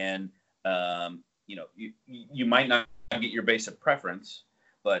can, you might not get your base of preference,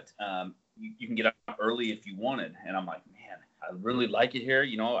 but you can get out early if you wanted. And I'm like, man, I really like it here.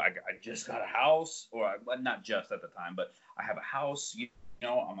 I just got a house, or not just at the time, but I have a house.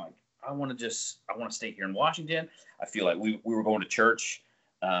 I'm like, I want to stay here in Washington. I feel like we were going to church,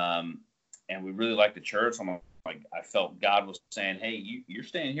 and we really liked the church. I'm like, I felt God was saying, hey, you're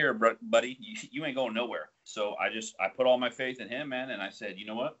staying here, buddy. You ain't going nowhere. So I put all my faith in him, man. And I said, you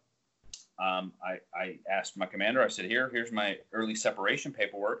know what? I asked my commander, I said, here's my early separation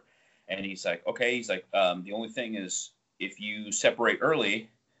paperwork. And he's like, okay. He's like, the only thing is if you separate early,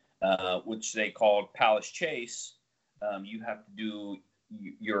 which they called Palace Chase, you have to do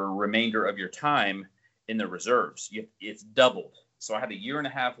your remainder of your time in the reserves. It's doubled. So I had a year and a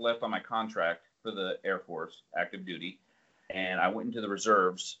half left on my contract for the Air Force active duty. And I went into the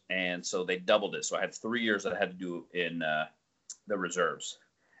reserves. And so they doubled it. So I had 3 years that I had to do in the reserves.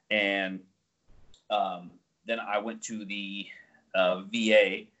 And then I went to the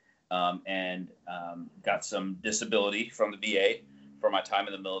VA and got some disability from the VA for my time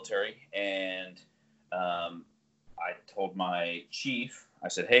in the military. And I told my chief, I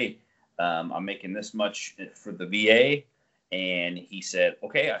said, hey, I'm making this much for the VA. And he said,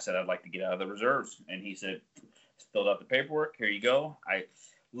 okay. I said, I'd like to get out of the reserves. And he said, filled out the paperwork. Here you go. I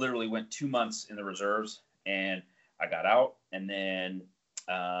literally went 2 months in the reserves and I got out. And then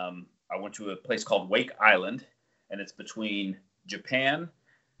I went to a place called Wake Island, and it's between Japan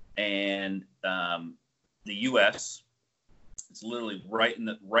and the U.S. It's literally right in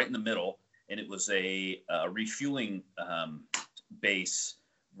the middle, and it was a refueling base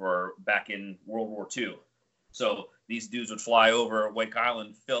for back in World War II. So these dudes would fly over Wake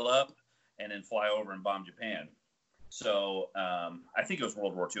Island, fill up, and then fly over and bomb Japan. So I think it was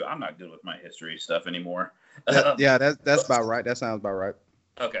World War II. I'm not good with my history stuff anymore. Yeah, that's about right. That sounds about right.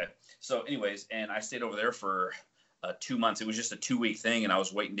 Okay. So anyways, and I stayed over there for 2 months. It was just a 2-week thing, and I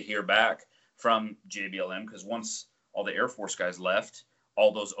was waiting to hear back from JBLM because once all the Air Force guys left,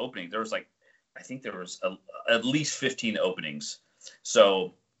 all those openings, there was I think there was at least 15 openings.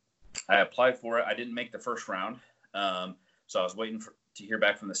 So I applied for it. I didn't make the first round. So I was waiting to hear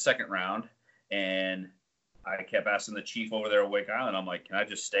back from the second round, and I kept asking the chief over there at Wake Island. I'm like, can I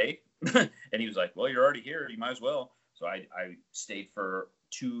just stay? And he was like, well, you're already here. You might as well. So I stayed for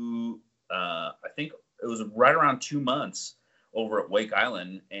I think it was right around 2 months over at Wake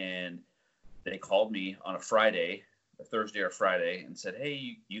Island. And they called me on a Friday, a Thursday or Friday, and said,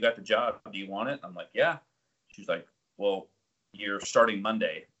 hey, you got the job. Do you want it? I'm like, yeah. She's like, well, you're starting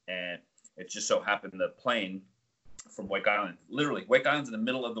Monday. And it just so happened the plane from Wake Island, literally Wake Island's in the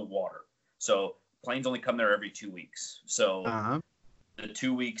middle of the water. So planes only come there every 2 weeks. So the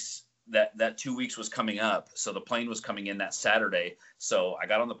 2 weeks, that 2 weeks was coming up. So the plane was coming in that Saturday. So I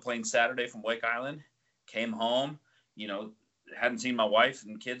got on the plane Saturday from Wake Island, came home, hadn't seen my wife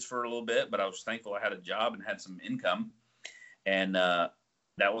and kids for a little bit, but I was thankful I had a job and had some income. And that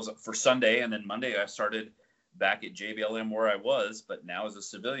was for Sunday. And then Monday I started back at JBLM where I was, but now as a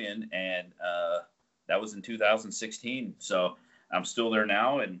civilian. And that was in 2016. So I'm still there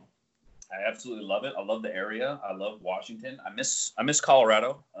now, and I absolutely love it. I love the area. I love Washington. I miss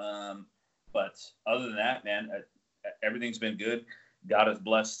Colorado. But other than that, man, everything's been good. God has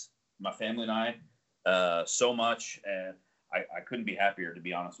blessed my family and I so much, and I couldn't be happier, to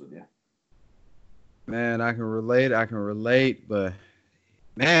be honest with you. Man, I can relate, but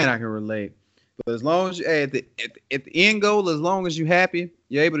man, I can relate. But as long as you, at the end goal, as long as you're happy,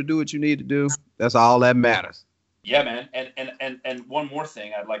 you're able to do what you need to do. That's all that matters. Yeah, man. And one more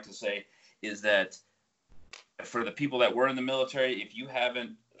thing I'd like to say is that for the people that were in the military, if you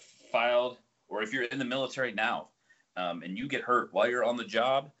haven't filed, or if you're in the military now and you get hurt while you're on the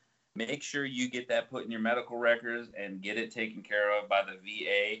job, make sure you get that put in your medical records and get it taken care of by the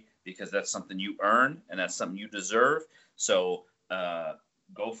VA, because that's something you earn and that's something you deserve. So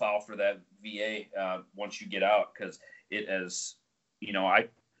go file for that VA once you get out, because it has,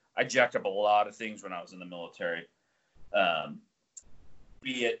 I jacked up a lot of things when I was in the military.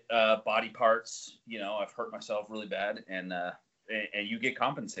 Be it body parts, I've hurt myself really bad, and you get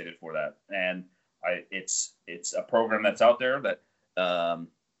compensated for that. And It's a program that's out there that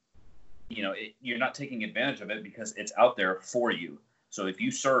you're not taking advantage of it because it's out there for you. So if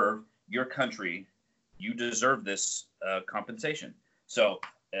you serve your country, you deserve this compensation. So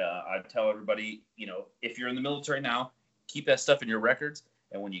I tell everybody, if you're in the military now, keep that stuff in your records.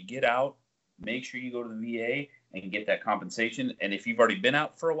 And when you get out, make sure you go to the VA and get that compensation. And if you've already been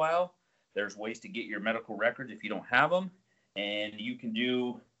out for a while, there's ways to get your medical records if you don't have them. And you can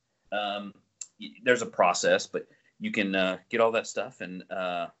do, there's a process, but you can get all that stuff and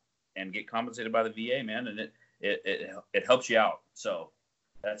get compensated by the VA, man. And it helps you out. So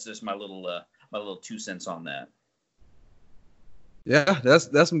that's just my little 2 cents on that. Yeah,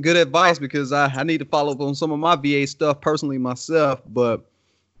 that's some good advice because I need to follow up on some of my VA stuff personally myself. But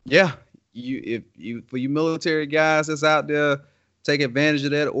yeah, if for you military guys that's out there, take advantage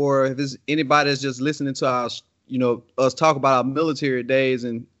of that. Or if there's anybody that's just listening to our, us talk about our military days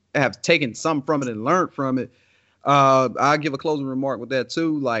and have taken something from it and learned from it, I'll give a closing remark with that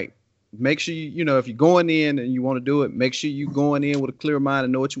too. Like, make sure if you're going in and you want to do it, make sure you're going in with a clear mind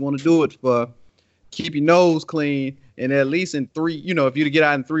and know what you want to do it for. Keep your nose clean, and at least in 3, if you get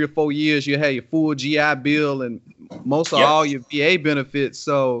out in 3 or 4 years, you have your full GI Bill and most of all your VA benefits.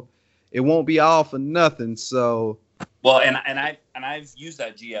 So it won't be all for nothing. So well, and I've used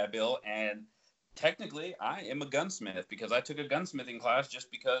that GI Bill, and technically I am a gunsmith because I took a gunsmithing class just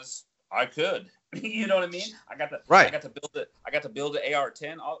because I could. You know what I mean? I got to build an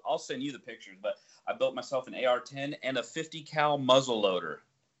AR-10. I'll send you the pictures, but I built myself an AR-10 and a 50 cal muzzle loader.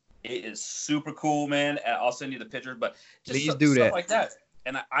 It is super cool, man. I'll send you the pictures, but just stuff like that.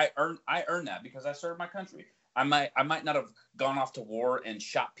 And I earned that because I served my country. I might not have gone off to war and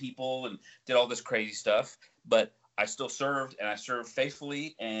shot people and did all this crazy stuff, but I still served, and I served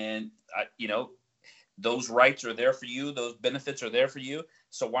faithfully. And those rights are there for you. Those benefits are there for you.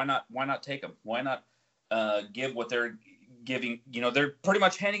 So why not take them? Why not give what they're giving? They're pretty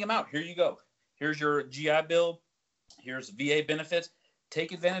much handing them out. Here you go. Here's your GI Bill. Here's VA benefits.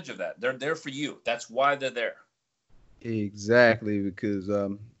 Take advantage of that. They're there for you. That's why they're there. Exactly, because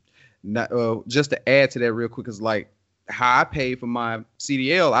just to add to that real quick, is like how I paid for my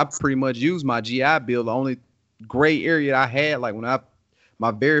CDL. I pretty much used my GI Bill. The only gray area I had, like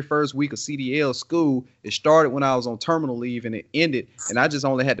my very first week of CDL school, it started when I was on terminal leave and it ended, and I just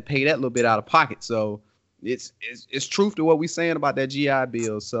only had to pay that little bit out of pocket. So it's truth to what we're saying about that GI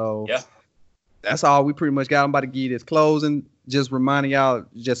Bill. So yeah, that's all we pretty much got. I'm about to give you this closing. Just reminding y'all,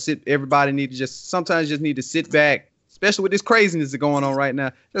 everybody need to sometimes just need to sit back, especially with this craziness that's going on right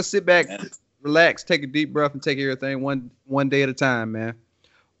now. Just sit back, relax, take a deep breath, and take everything one day at a time, man.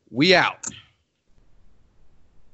 We out.